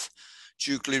 L-E-F-F.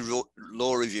 Duke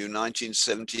Law Review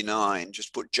 1979,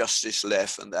 just put Justice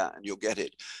Leff and that and you'll get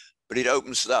it. But it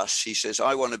opens thus. He says,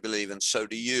 I want to believe, and so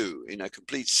do you, in a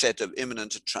complete set of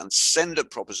immanent and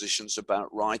transcendent propositions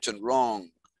about right and wrong.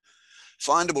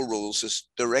 findable rules that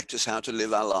direct us how to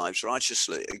live our lives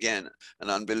righteously. Again, an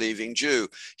unbelieving Jew.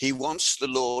 He wants the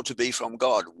law to be from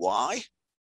God. Why?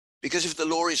 Because if the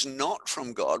law is not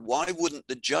from God, why wouldn't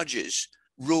the judges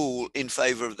rule in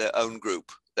favor of their own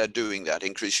group? They're doing that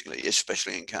increasingly,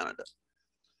 especially in Canada.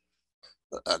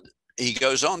 He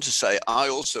goes on to say, I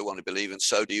also want to believe, and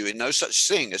so do you, in no such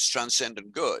thing as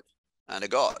transcendent good and a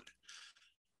God,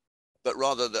 but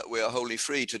rather that we are wholly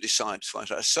free to decide for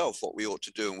ourselves what we ought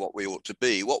to do and what we ought to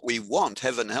be. What we want,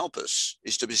 heaven help us,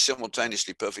 is to be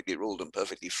simultaneously perfectly ruled and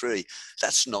perfectly free.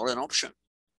 That's not an option.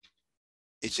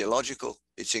 It's illogical,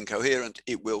 it's incoherent,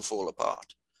 it will fall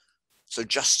apart. So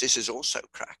justice is also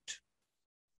cracked.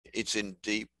 It's in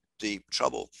deep, deep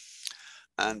trouble.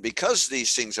 And because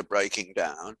these things are breaking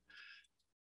down,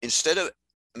 instead of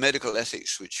medical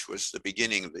ethics, which was the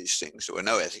beginning of these things, there were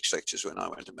no ethics lectures when I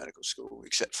went to medical school,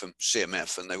 except from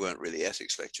CMF, and they weren't really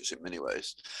ethics lectures in many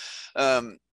ways.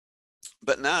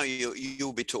 But now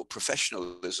you'll be taught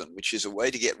professionalism, which is a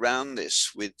way to get around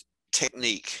this with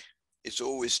technique. It's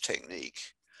always technique.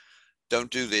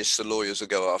 Don't do this, the lawyers will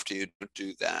go after you. Don't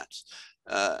do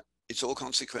that. It's all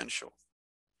consequential.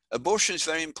 Abortion is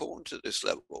very important at this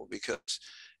level because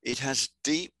it has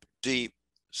deep, deep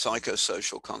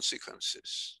psychosocial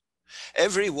consequences.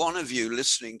 Every one of you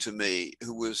listening to me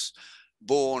who was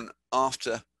born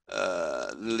after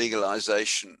the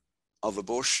legalization of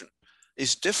abortion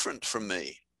is different from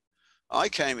me. I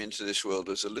came into this world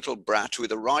as a little brat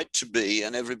with a right to be,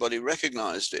 and everybody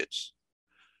recognized it,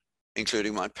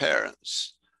 including my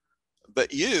parents.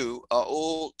 But you are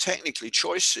all technically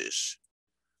choices.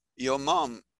 Your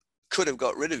mom could have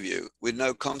got rid of you with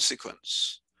no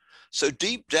consequence. So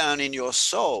deep down in your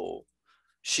soul,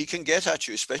 she can get at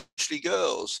you, especially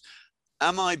girls.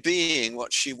 Am I being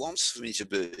what she wants me to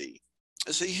be?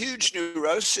 There's a huge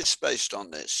neurosis based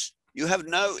on this. You have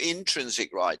no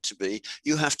intrinsic right to be.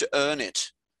 You have to earn it.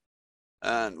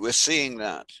 And we're seeing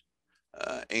that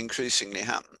increasingly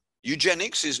happen.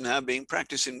 Eugenics is now being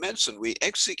practiced in medicine. We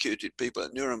executed people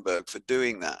at Nuremberg for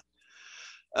doing that.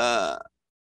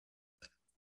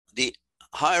 The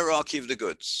hierarchy of the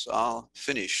goods. I'll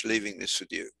finish leaving this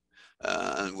with you.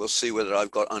 And we'll see whether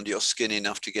I've got under your skin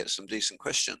enough to get some decent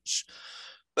questions.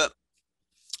 But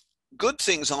good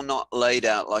things are not laid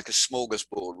out like a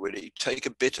smorgasbord, where you take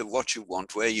a bit of what you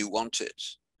want where you want it.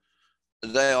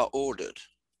 They are ordered.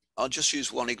 I'll just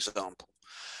use one example.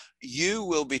 You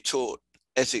will be taught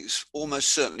ethics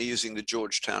almost certainly using the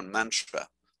Georgetown mantra: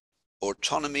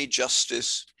 autonomy,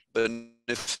 justice,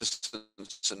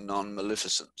 beneficence, and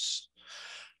non-maleficence.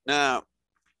 Now,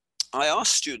 I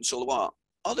ask students all the while,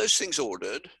 are those things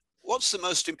ordered? What's the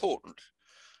most important?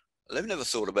 They've never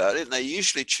thought about it, and they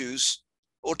usually choose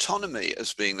autonomy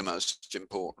as being the most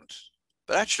important.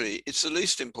 But actually, it's the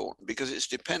least important because it's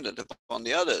dependent upon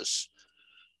the others.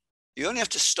 You only have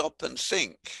to stop and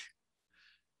think.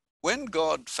 When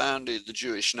God founded the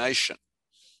Jewish nation,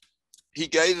 he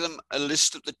gave them a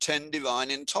list of the 10 divine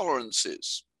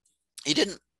intolerances. He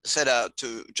didn't set out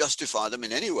to justify them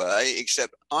in any way,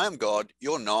 except I am God,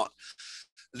 you're not.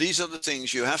 These are the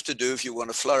things you have to do if you want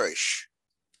to flourish.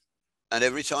 And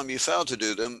every time you fail to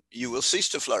do them, you will cease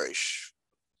to flourish.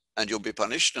 And you'll be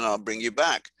punished, and I'll bring you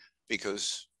back,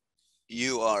 because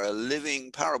you are a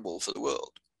living parable for the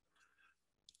world.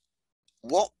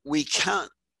 What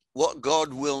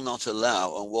God will not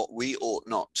allow and what we ought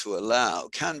not to allow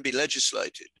can be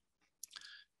legislated.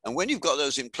 And when you've got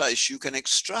those in place, you can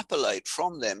extrapolate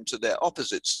from them to their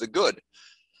opposites, the good.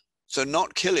 So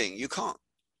not killing, you can't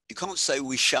say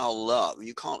we shall love.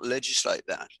 You can't legislate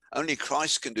that. Only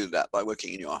Christ can do that by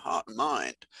working in your heart and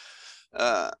mind.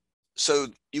 So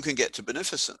you can get to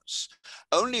beneficence.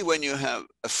 Only when you have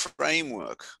a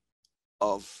framework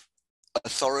of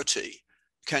authority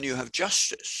can you have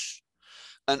justice.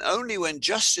 And only when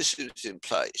justice is in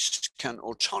place can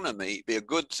autonomy be a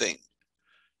good thing.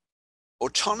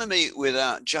 Autonomy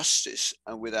without justice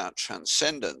and without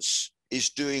transcendence is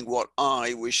doing what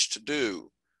I wish to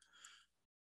do.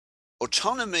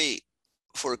 Autonomy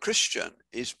for a Christian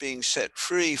is being set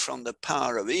free from the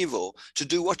power of evil to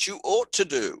do what you ought to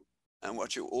do and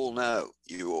what you all know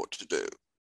you ought to do.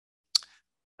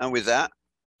 And with that,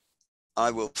 I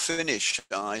will finish.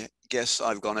 I guess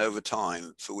I've gone over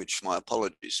time, for which my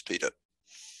apologies, Peter.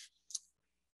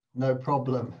 No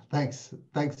problem. Thanks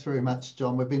very much,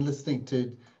 John. We've been listening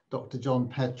to Dr. John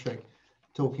Patrick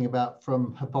talking about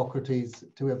from Hippocrates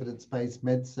to evidence-based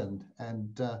medicine,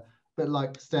 and a bit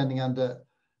like standing under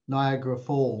Niagara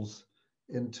Falls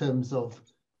in terms of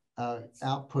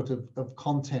output of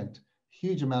content.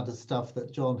 Huge amount of stuff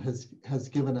that John has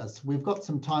given us. We've got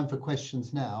some time for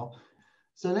questions now.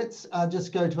 So let's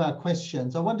just go to our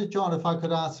questions. I wonder, John, if I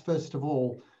could ask, first of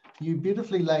all, you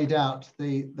beautifully laid out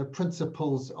the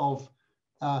principles of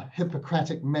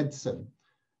Hippocratic medicine,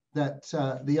 that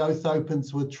the oath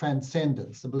opens with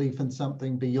transcendence, the belief in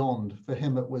something beyond. For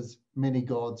him, it was many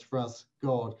gods, for us,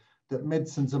 God, that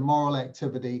medicine's a moral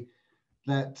activity,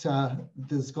 that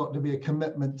there's got to be a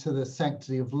commitment to the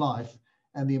sanctity of life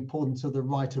and the importance of the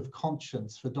right of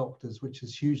conscience for doctors, which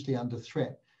is hugely under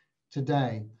threat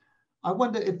today. I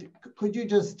wonder if, could you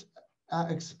just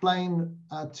explain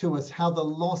to us how the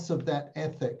loss of that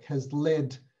ethic has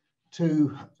led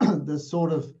to the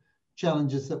sort of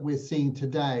challenges that we're seeing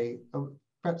today,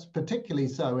 perhaps particularly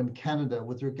so in Canada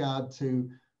with regard to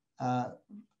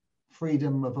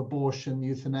freedom of abortion,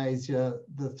 euthanasia,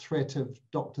 the threat of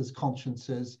doctors'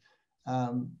 consciences,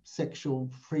 sexual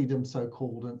freedom,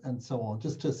 so-called, and so on.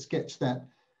 Just to sketch that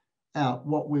out,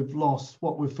 what we've lost,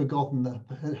 what we've forgotten that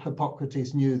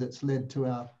Hippocrates knew that's led to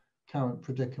our current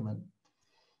predicament.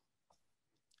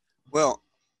 Well,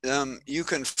 you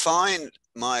can find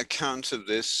my account of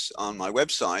this on my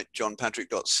website,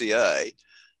 johnpatrick.ca.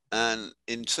 And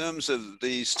in terms of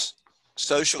these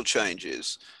social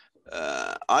changes,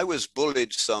 I was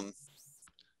bullied some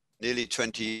nearly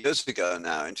 20 years ago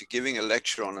now into giving a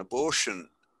lecture on abortion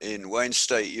in Wayne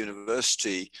State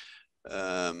University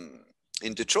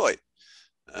in Detroit.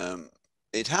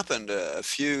 It happened a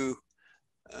few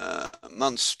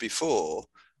months before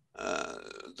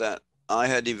that I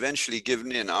had eventually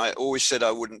given in. I always said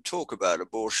I wouldn't talk about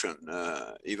abortion.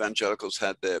 Evangelicals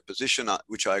had their position,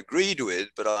 which I agreed with,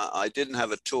 but I didn't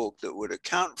have a talk that would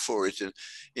account for it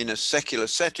in a secular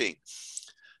setting.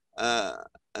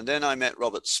 And then I met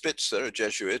Robert Spitzer, a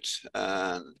Jesuit,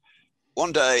 and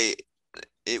one day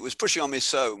it was pushing on me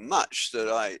so much that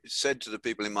I said to the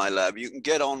people in my lab, you can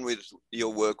get on with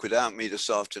your work without me this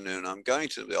afternoon. I'm going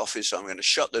to the office. I'm going to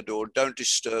shut the door. Don't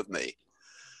disturb me.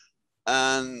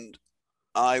 And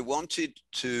I wanted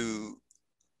to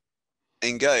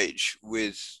engage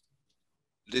with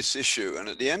this issue. And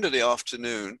at the end of the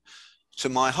afternoon, to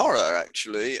my horror,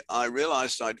 actually, I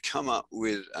realized I'd come up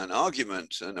with an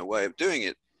argument and a way of doing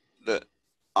it that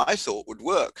I thought would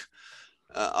work.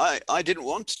 I didn't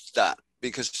want that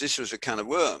because this was a can of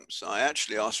worms. I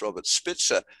actually asked Robert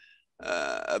Spitzer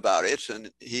about it,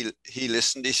 and he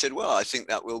listened. He said, well, I think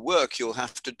that will work. You'll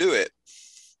have to do it.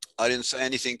 I didn't say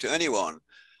anything to anyone.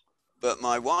 But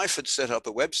my wife had set up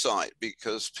a website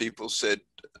because people said,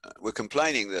 were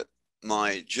complaining that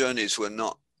my journeys were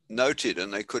not noted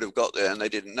and they could have got there and they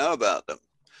didn't know about them.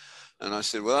 And I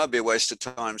said, well, that'd be a waste of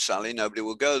time, Sally. Nobody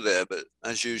will go there. But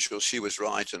as usual, she was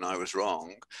right and I was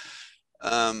wrong.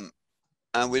 And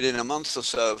within a month or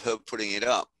so of her putting it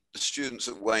up, the students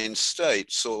at Wayne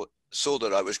State saw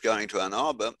that I was going to Ann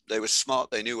Arbor. They were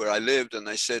smart. They knew where I lived. And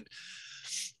they said,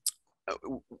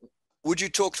 would you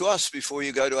talk to us before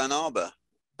you go to Ann Arbor?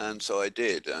 And so I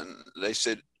did. And they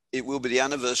said, it will be the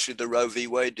anniversary of the Roe v.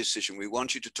 Wade decision. We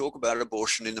want you to talk about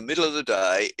abortion in the middle of the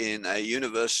day in a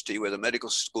university where the medical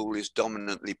school is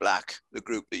dominantly Black, the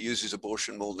group that uses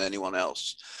abortion more than anyone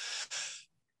else.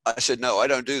 I said, no, I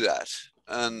don't do that.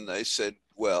 And they said,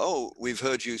 well, we've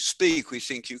heard you speak. We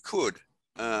think you could.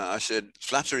 I said,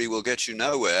 flattery will get you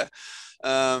nowhere.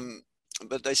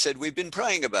 But they said, we've been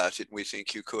praying about it. We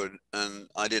think you could. And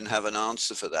I didn't have an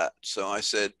answer for that. So I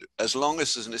said, as long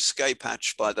as there's an escape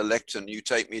hatch by the lectern, you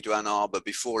take me to Ann Arbor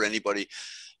before anybody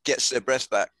gets their breath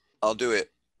back, I'll do it.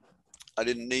 I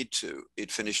didn't need to.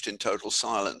 It finished in total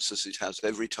silence, as it has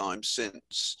every time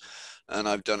since. And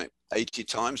I've done it 80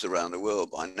 times around the world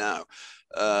by now.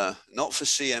 Not for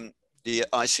the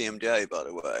ICMDA, by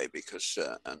the way, because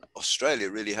and Australia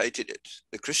really hated it,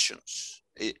 the Christians.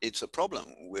 It's a problem.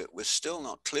 We're still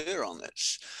not clear on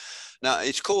this. Now,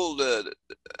 it's called,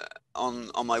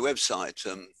 on my website,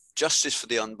 Justice for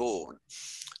the Unborn.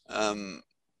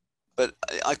 But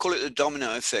I call it the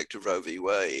domino effect of Roe v.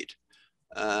 Wade.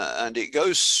 And it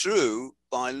goes through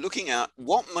by looking at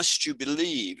what must you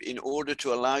believe in order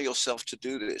to allow yourself to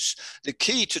do this. The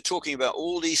key to talking about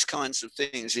all these kinds of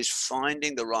things is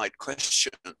finding the right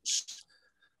questions.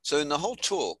 So in the whole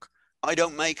talk, I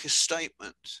don't make a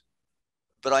statement,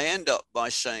 but I end up by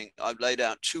saying, I've laid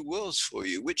out two worlds for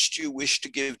you. Which do you wish to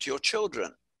give to your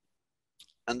children?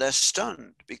 And they're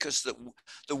stunned because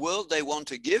the world they want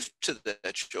to give to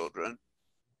their children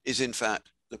is in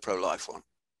fact the pro-life one.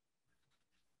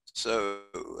 So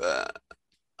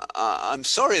I'm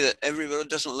sorry that everybody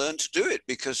doesn't learn to do it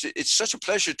because it's such a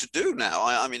pleasure to do now.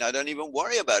 I mean, I don't even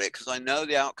worry about it because I know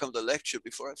the outcome of the lecture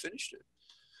before I finished it.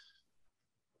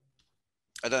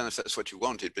 I don't know if that's what you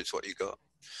wanted, but it's what you got.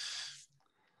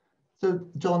 So,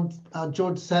 John,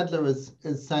 George Sadler is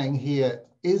saying here,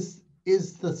 is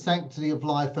is the sanctity of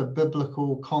life a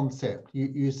biblical concept?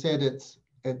 You said it's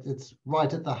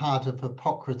right at the heart of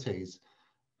Hippocrates,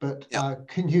 but Yeah.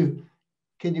 can you,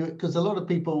 because a lot of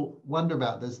people wonder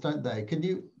about this, don't they? Can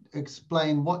you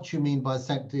explain what you mean by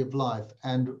sanctity of life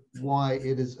and why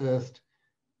it is earthed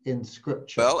in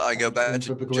Scripture Well, I go and back in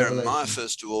to biblical Jeremiah revelation?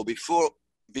 first of all.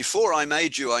 Before I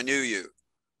made you, I knew you.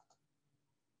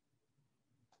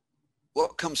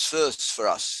 What comes first for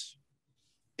us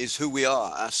is who we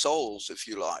are, our souls, if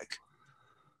you like.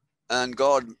 And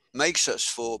God makes us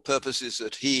for purposes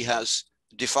that he has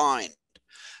defined.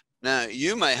 Now,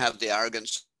 you may have the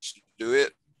arrogance to do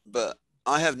it, but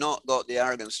I have not got the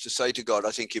arrogance to say to God,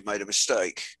 I think you've made a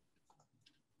mistake.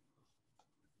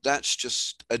 That's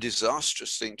just a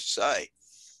disastrous thing to say.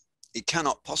 It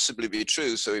cannot possibly be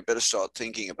true, so we better start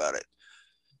thinking about it.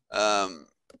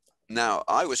 Now,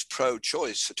 I was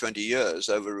pro-choice for 20 years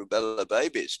over rubella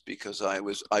babies because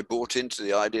I bought into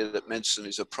the idea that medicine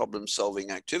is a problem-solving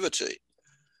activity.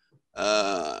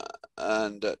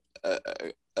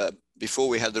 Before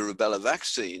we had the rubella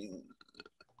vaccine,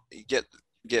 you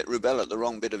get rubella at the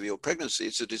wrong bit of your pregnancy,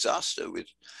 it's a disaster with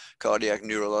cardiac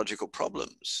neurological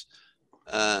problems.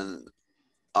 And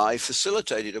I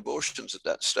facilitated abortions at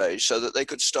that stage so that they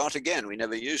could start again. We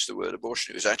never used the word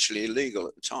abortion. It was actually illegal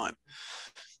at the time.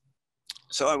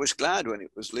 So I was glad when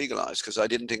it was legalized because I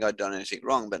didn't think I'd done anything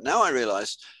wrong. But now I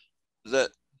realize that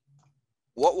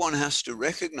what one has to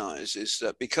recognize is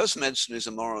that because medicine is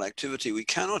a moral activity, we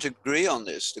cannot agree on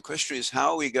this. The question is,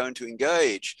 how are we going to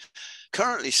engage?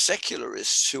 Currently,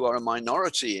 secularists, who are a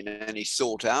minority in any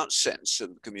thought out sense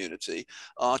of the community,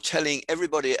 are telling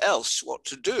everybody else what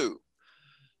to do.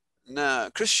 Now,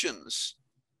 Christians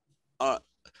are,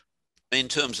 in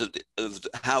terms of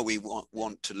how we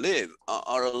want to live,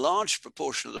 are a large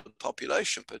proportion of the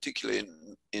population, particularly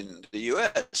in the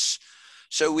US.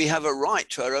 So we have a right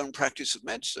to our own practice of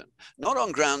medicine, not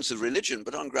on grounds of religion,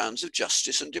 but on grounds of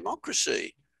justice and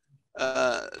democracy.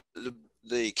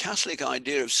 The Catholic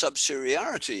idea of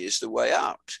subsidiarity is the way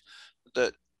out,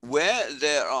 that where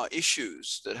there are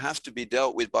issues that have to be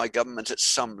dealt with by government at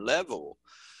some level,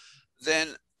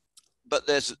 but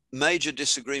there's major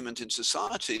disagreement in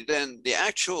society, then the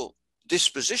actual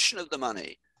disposition of the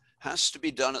money has to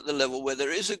be done at the level where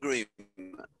there is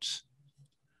agreement.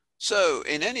 So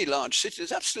in any large city,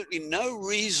 there's absolutely no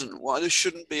reason why there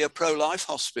shouldn't be a pro-life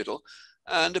hospital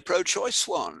and a pro-choice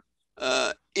one,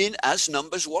 as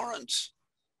numbers warrant.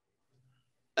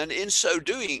 And in so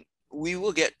doing, we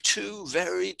will get two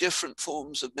very different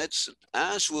forms of medicine.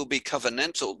 Ours will be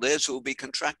covenantal, theirs will be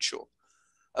contractual.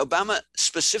 Obama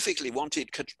specifically wanted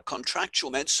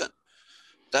contractual medicine.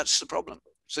 That's the problem.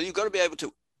 So you've got to be able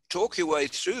to talk your way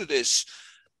through this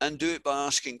and do it by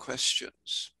asking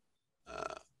questions.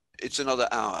 It's another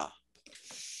hour,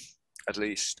 at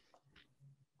least.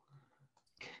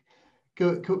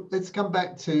 Good. Let's come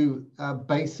back to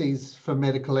bases for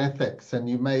medical ethics. And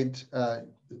you made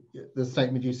the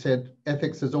statement, you said,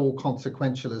 ethics is all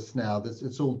consequentialist now.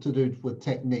 It's all to do with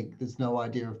technique. There's no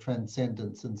idea of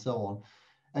transcendence and so on.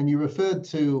 And you referred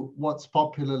to what's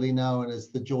popularly known as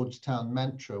the Georgetown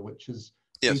mantra, which is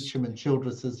Beecham and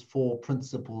Childress's 4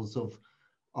 principles of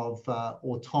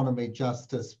autonomy,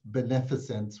 justice,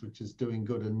 beneficence, which is doing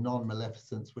good, and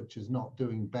non-maleficence, which is not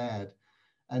doing bad.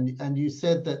 And you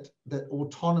said that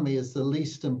autonomy is the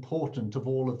least important of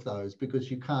all of those because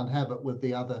you can't have it with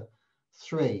the other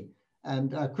 3.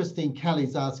 And Christine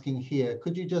Kelly's asking here,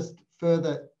 could you just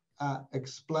further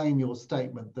explain your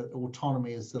statement that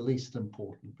autonomy is the least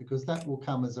important, because that will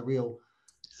come as a real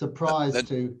surprise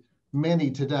to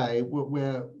many today,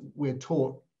 where we're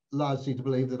taught largely to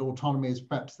believe that autonomy is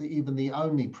perhaps even the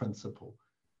only principle.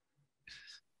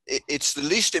 It's the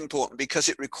least important because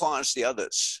it requires the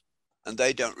others and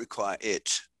they don't require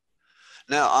it.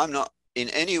 Now, I'm not in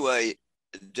any way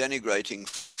denigrating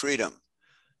freedom,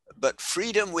 but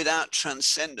freedom without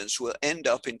transcendence will end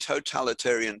up in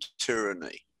totalitarian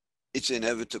tyranny. It's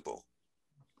inevitable.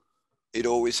 It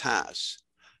always has.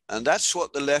 And that's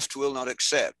what the left will not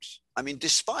accept. I mean,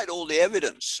 despite all the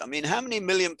evidence, I mean, how many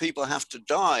million people have to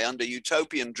die under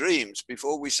utopian dreams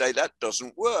before we say that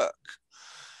doesn't work?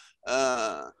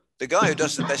 The guy who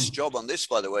does the best job on this,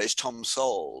 by the way, is Tom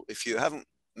Sowell. If you haven't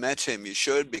met him, you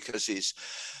should, because he's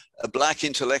a black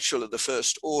intellectual of the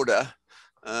first order.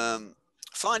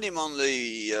 Find him on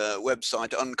the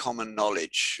website Uncommon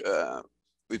Knowledge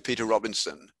with Peter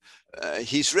Robinson.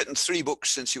 He's written 3 books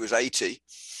since he was 80.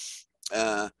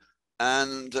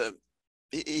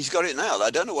 He's got it now.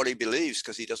 I don't know what he believes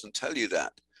because he doesn't tell you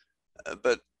that.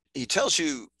 But he tells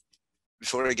you,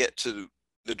 before I get to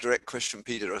the direct question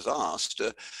Peter has asked,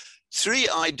 three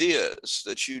ideas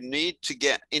that you need to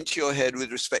get into your head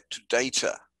with respect to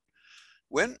data.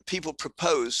 When people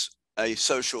propose a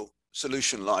social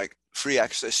solution like free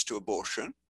access to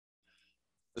abortion,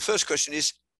 the first question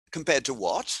is, compared to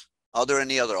what? Are there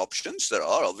any other options? There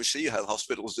are. Obviously, you have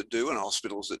hospitals that do and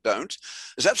hospitals that don't.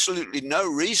 There's absolutely no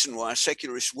reason why a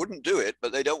secularist wouldn't do it,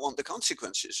 but they don't want the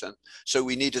consequences. And so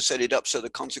we need to set it up so the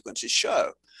consequences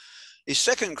show. His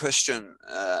second question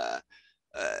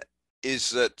is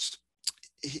that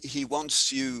he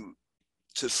wants you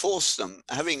to force them,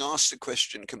 having asked the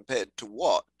question compared to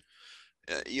what,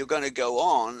 you're going to go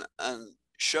on and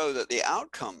show that the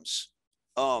outcomes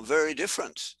are very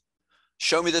different.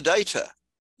 Show me the data,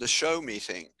 the show me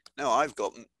thing. No, I've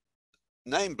got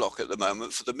name block at the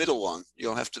moment for the middle one.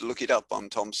 You'll have to look it up on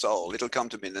Tom Sowell. It'll come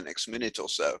to me in the next minute or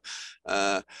so.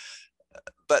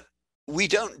 But we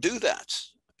don't do that.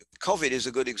 COVID is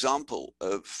a good example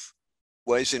of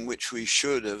ways in which we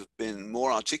should have been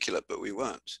more articulate, but we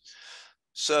weren't.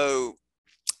 So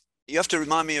you have to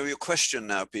remind me of your question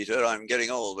now, Peter. I'm getting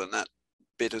old and that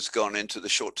bit has gone into the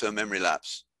short-term memory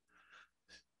lapse.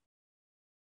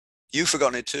 You've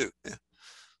forgotten it too. Yeah.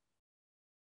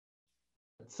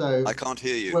 So I can't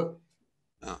hear you. Well,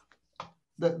 oh.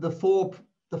 the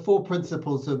four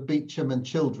principles of Beecham and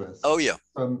Childress. Oh yeah.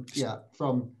 From sure.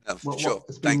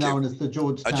 what's been known as the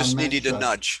Georgetown I just needed mantra. a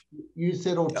nudge. You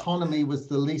said autonomy was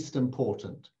the least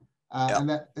important. And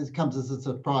that comes as a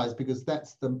surprise because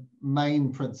that's the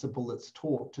main principle that's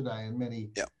taught today in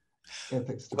many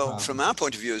ethics departments. Well, from our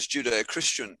point of view as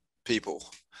Judeo-Christian people,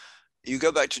 you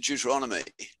go back to Deuteronomy.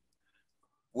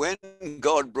 When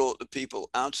God brought the people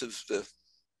out of the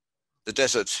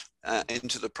desert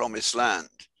into the promised land,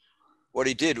 what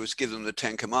he did was give them the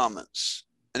 10 commandments.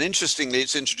 And interestingly,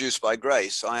 it's introduced by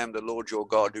grace. I am the Lord your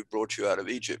God who brought you out of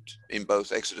Egypt in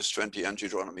both Exodus 20 and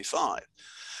Deuteronomy 5.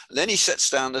 And then he sets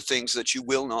down the things that you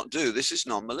will not do. This is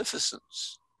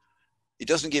non-maleficence. He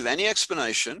doesn't give any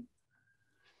explanation.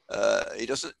 He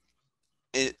doesn't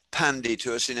pandy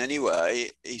to us in any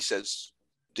way. He says,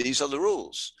 these are the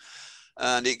rules.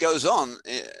 And it goes on.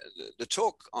 The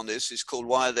talk on this is called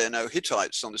Why Are There No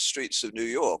Hittites on the Streets of New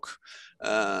York?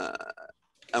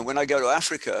 And when I go to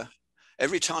Africa,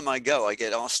 every time I go, I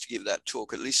get asked to give that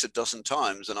talk at least a dozen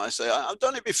times. And I say, I've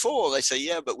done it before. They say,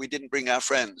 yeah, but we didn't bring our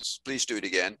friends. Please do it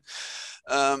again.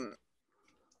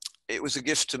 It was a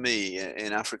gift to me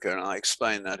in Africa, and I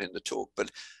explained that in the talk.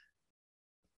 But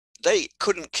they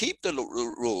couldn't keep the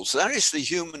rules. That is the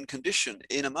human condition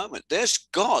in a moment. There's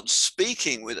God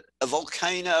speaking with a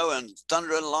volcano and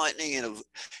thunder and lightning in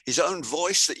his own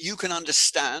voice that you can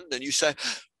understand. And you say,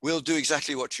 we'll do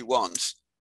exactly what you want.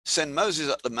 Send Moses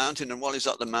up the mountain, and while he's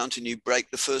up the mountain, you break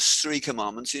the first 3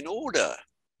 commandments in order.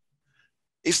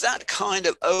 If that kind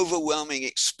of overwhelming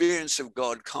experience of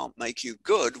God can't make you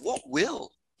good, what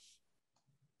will?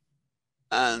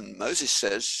 And Moses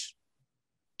says,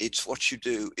 it's what you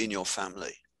do in your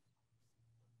family.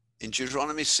 In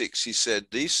Deuteronomy 6, he said,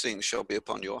 these things shall be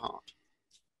upon your heart,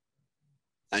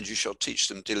 and you shall teach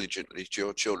them diligently to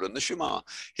your children. The Shema,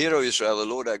 hear, O Israel, the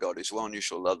Lord our God is one. You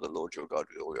shall love the Lord your God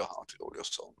with all your heart, with all your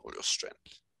soul, with all your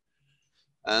strength.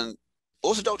 And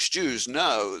Orthodox Jews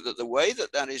know that the way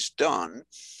that that is done,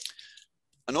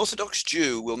 an Orthodox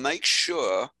Jew will make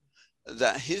sure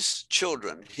that his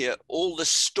children hear all the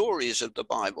stories of the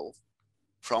Bible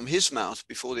from his mouth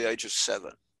before the age of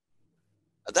 7.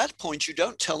 At that point, you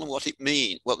don't tell them what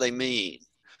they mean.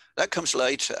 That comes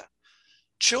later.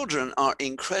 Children are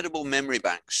incredible memory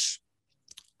banks.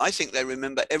 I think they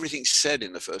remember everything said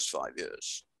in the first 5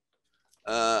 years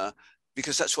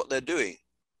because that's what they're doing.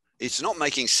 It's not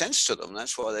making sense to them.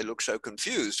 That's why they look so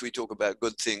confused. We talk about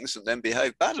good things and then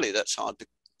behave badly. That's hard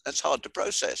to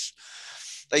process.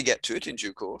 They get to it in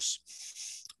due course.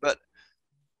 But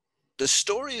the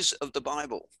stories of the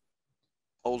Bible,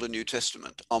 Old and New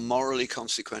Testament, are morally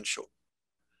consequential.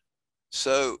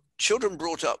 So children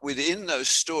brought up within those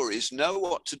stories know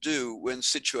what to do when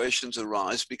situations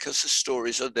arise because the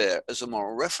stories are there as a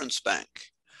moral reference bank.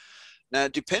 Now,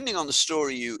 depending on the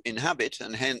story you inhabit,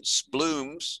 and hence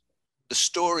blooms, the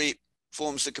story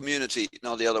forms the community,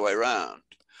 not the other way around.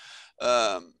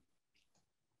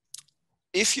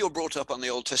 If you're brought up on the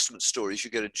Old Testament stories,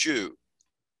 you get a Jew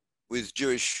with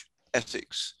Jewish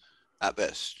ethics at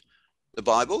best. The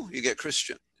Bible, you get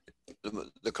Christian.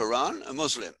 The Quran, a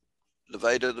Muslim. The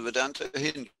Veda, the Vedanta, a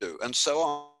Hindu, and so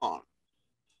on.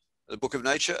 The Book of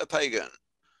Nature, a pagan.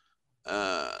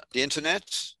 The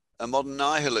internet, a modern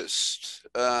nihilist.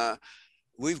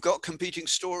 We've got competing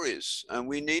stories, and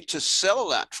we need to sell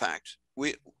that fact.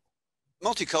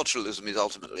 Multiculturalism is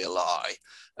ultimately a lie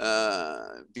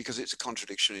because it's a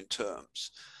contradiction in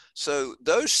terms. So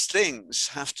those things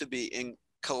have to be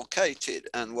inculcated,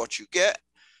 and what you get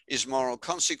is moral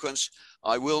consequence.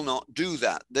 I will not do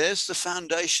that. There's the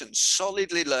foundation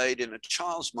solidly laid in a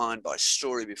child's mind by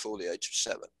story before the age of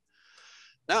 7.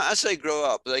 Now, as they grow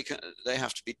up, they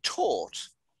have to be taught,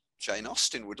 Jane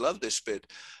Austen would love this bit,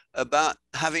 about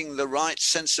having the right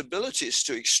sensibilities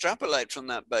to extrapolate from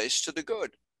that base to the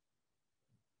good.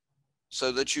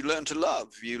 So that you learn to love,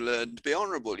 you learn to be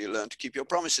honorable, you learn to keep your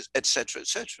promises, etc.,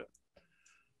 etc.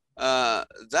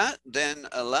 That then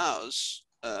allows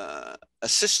a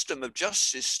system of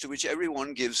justice to which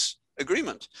everyone gives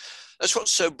agreement. That's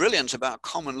what's so brilliant about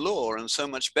common law, and so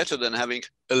much better than having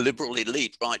a liberal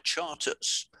elite write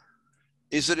charters,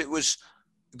 is that it was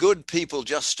good people,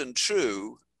 just and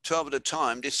true, 12 at a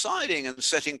time, deciding and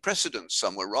setting precedents.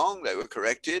 Some were wrong, they were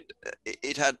corrected.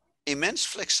 It had immense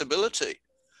flexibility,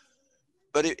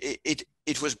 but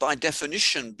it was by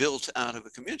definition built out of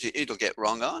a community. It'll get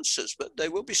wrong answers, but they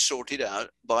will be sorted out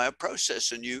by a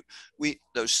process, and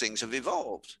those things have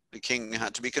evolved. The king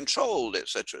had to be controlled,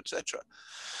 etc., etc.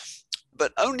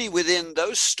 But only within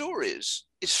those stories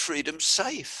is freedom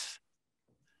safe.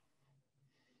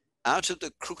 Out of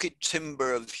the crooked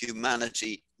timber of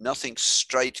humanity, nothing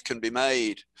straight can be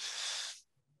made,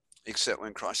 except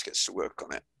when Christ gets to work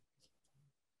on it.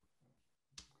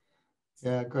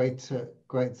 Yeah, great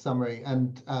summary.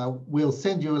 And we'll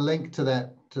send you a link to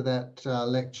that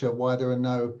lecture, Why There Are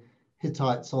No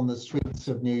Hittites on the Streets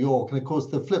of New York. And of course,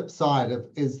 the flip side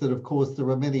is that, of course, there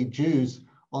are many Jews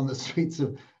on the streets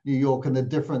of New York, and the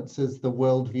difference is the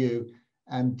worldview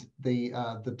and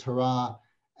the Torah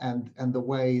and the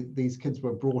way these kids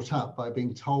were brought up by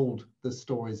being told the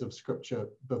stories of Scripture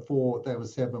before they were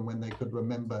 7, when they could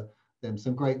remember them.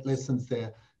 Some great lessons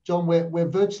there. John, we're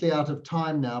virtually out of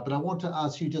time now, but I want to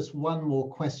ask you just one more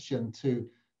question to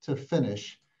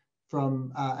finish,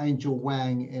 from Angel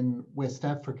Wang in West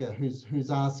Africa,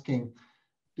 who's asking,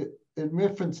 in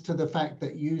reference to the fact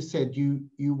that you said you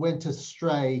went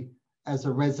astray as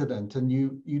a resident, and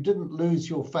you didn't lose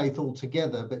your faith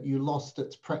altogether, but you lost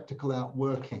its practical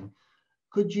outworking.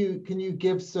 Can you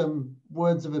give some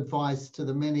words of advice to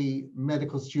the many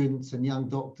medical students and young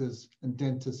doctors and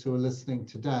dentists who are listening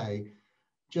today,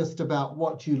 just about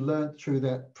what you learned through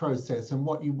that process and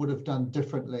what you would have done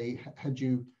differently had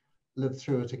you lived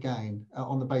through it again,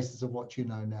 on the basis of what you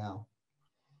know now?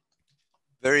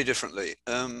 Very differently.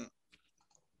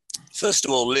 First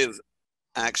of all, live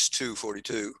Acts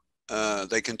 2:42.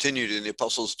 They continued in the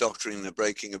apostles' doctrine, the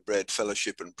breaking of bread,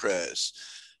 fellowship, and prayers.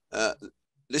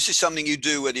 This is something you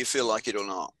do whether you feel like it or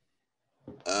not.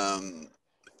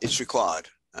 It's required,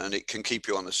 and it can keep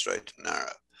you on the straight and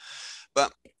narrow.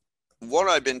 But what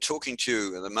I've been talking to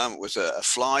you at the moment was a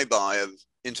flyby of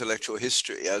intellectual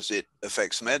history as it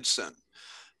affects medicine.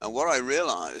 And what I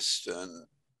realized, and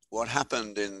what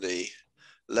happened in the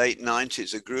late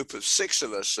 90s, a group of 6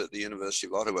 of us at the University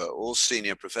of Ottawa, all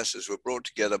senior professors, were brought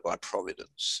together by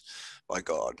Providence, by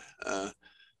God. A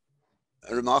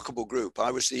remarkable group.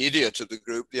 I was the idiot of the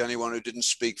group, the only one who didn't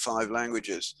speak 5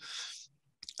 languages.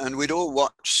 And we'd all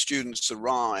watch students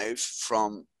arrive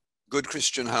from good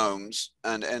Christian homes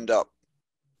and end up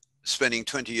spending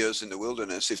 20 years in the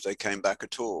wilderness if they came back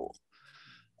at all.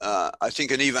 I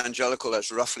think an evangelical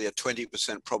has roughly a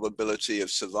 20% probability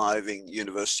of surviving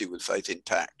university with faith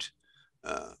intact.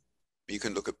 You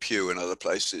can look at Pew and other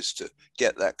places to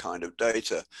get that kind of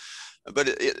data,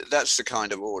 but that's the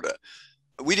kind of order.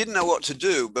 We didn't know what to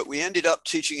do, but we ended up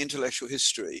teaching intellectual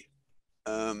history,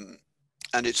 and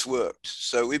it's worked.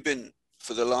 So we've been,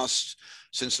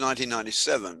 since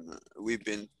 1997, we've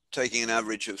been taking an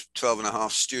average of 12 and a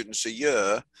half students a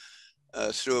year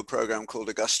through a program called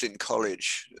Augustine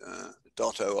College,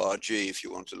 .org, if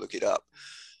you want to look it up.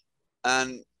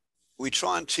 And we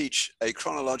try and teach a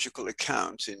chronological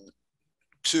account in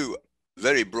 2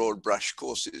 very broad brush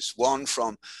courses, one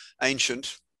from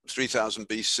ancient, 3000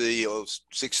 BC or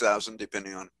 6000,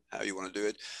 depending on how you want to do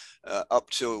it, up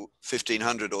till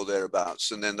 1500 or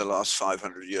thereabouts, and then the last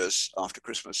 500 years after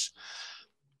Christmas.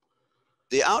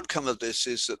 The outcome of this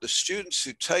is that the students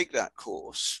who take that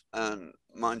course, and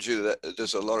mind you, that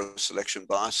there's a lot of selection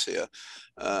bias here,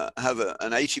 have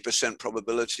an 80%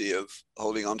 probability of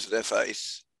holding on to their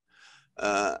faith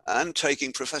and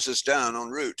taking professors down en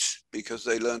route because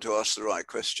they learn to ask the right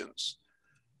questions.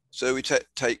 So we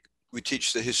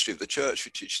teach the history of the church,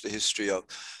 we teach the history of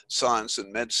science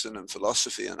and medicine and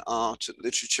philosophy and art and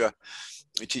literature.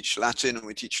 We teach Latin and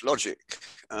we teach logic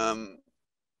and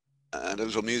a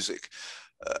little music.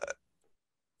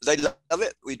 They love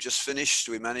it. We just finished.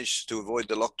 We managed to avoid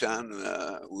the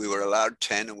lockdown. We were allowed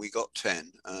 10 and we got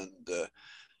 10. And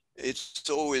it's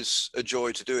always a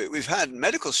joy to do it. We've had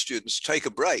medical students take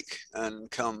a break and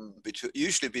come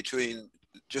usually between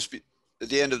at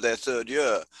the end of their third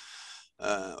year.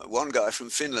 One guy from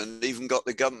Finland even got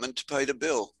the government to pay the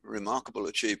bill. Remarkable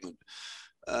achievement.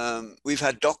 We've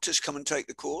had doctors come and take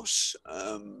the course,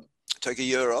 take a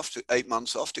year off, 8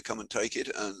 months off to come and take it.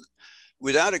 And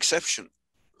without exception,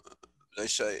 they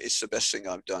say it's the best thing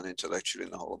I've done intellectually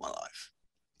in the whole of my life.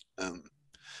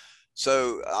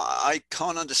 So I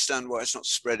can't understand why it's not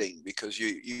spreading, because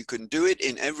you can do it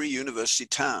in every university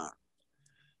town.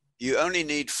 You only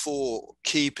need 4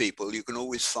 key people. You can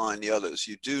always find the others.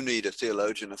 You do need a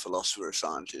theologian, a philosopher, a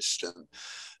scientist, and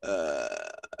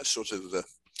a sort of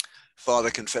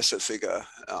father confessor figure,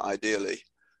 ideally,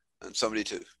 and somebody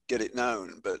to get it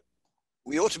known. But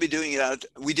we ought to be doing it out.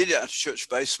 We did it out of church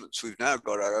basements. We've now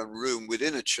got our own room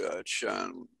within a church.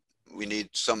 We need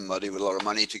somebody with a lot of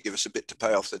money to give us a bit to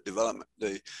pay off the development,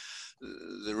 the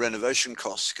renovation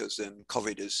costs, because then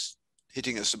COVID is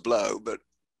hitting us a blow. But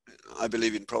I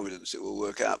believe in providence, it will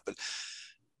work out. But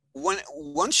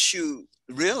once you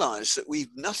realize that we've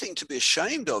nothing to be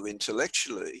ashamed of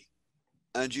intellectually,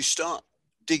 and you start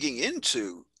digging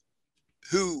into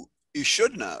who you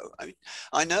should know. I mean,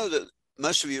 I know that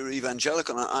most of you are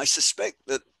evangelical, and I suspect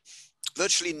that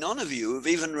virtually none of you have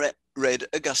even read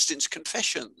Augustine's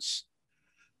Confessions.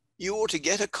 You ought to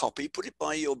get a copy, put it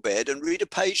by your bed, and read a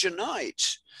page a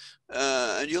night,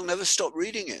 and you'll never stop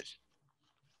reading it.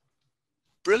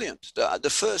 Brilliant. The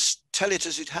first tell it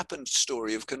as it happened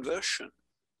story of conversion.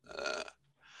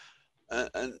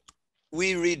 And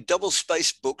we read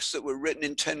double-spaced books that were written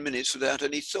in 10 minutes without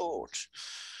any thought.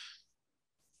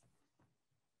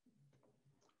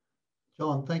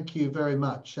 John, thank you very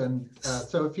much. And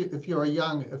so if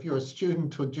you're a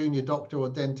student or junior doctor or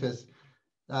dentist,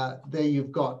 there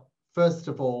you've got, first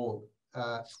of all,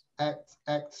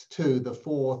 Acts 2, the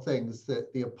 4 things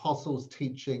that the apostles'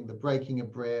 teaching, the breaking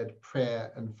of bread,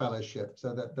 prayer, and fellowship.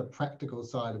 So that the practical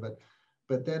side of it,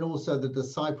 but then also the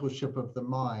discipleship of the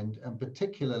mind, and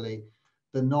particularly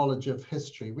the knowledge of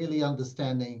history, really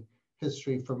understanding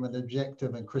history from an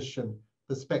objective and Christian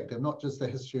perspective, not just the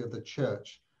history of the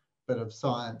church, but of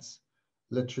science,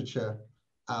 literature,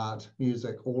 art,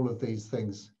 music. All of these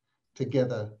things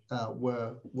together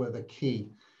were the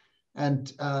key.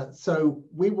 And so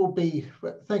we will be,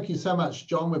 thank you so much,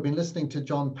 John. We've been listening to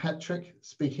John Patrick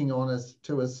speaking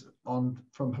to us on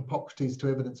From Hippocrates to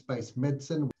Evidence-Based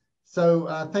Medicine.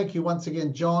 So thank you once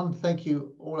again, John. Thank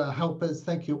you, all our helpers.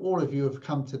 Thank you, all of you who have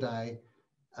come today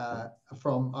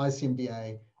from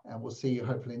ICMDA, and we'll see you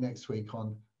hopefully next week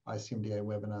on ICMDA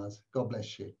webinars. God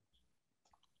bless you.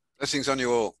 Blessings on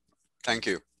you all. Thank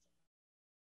you.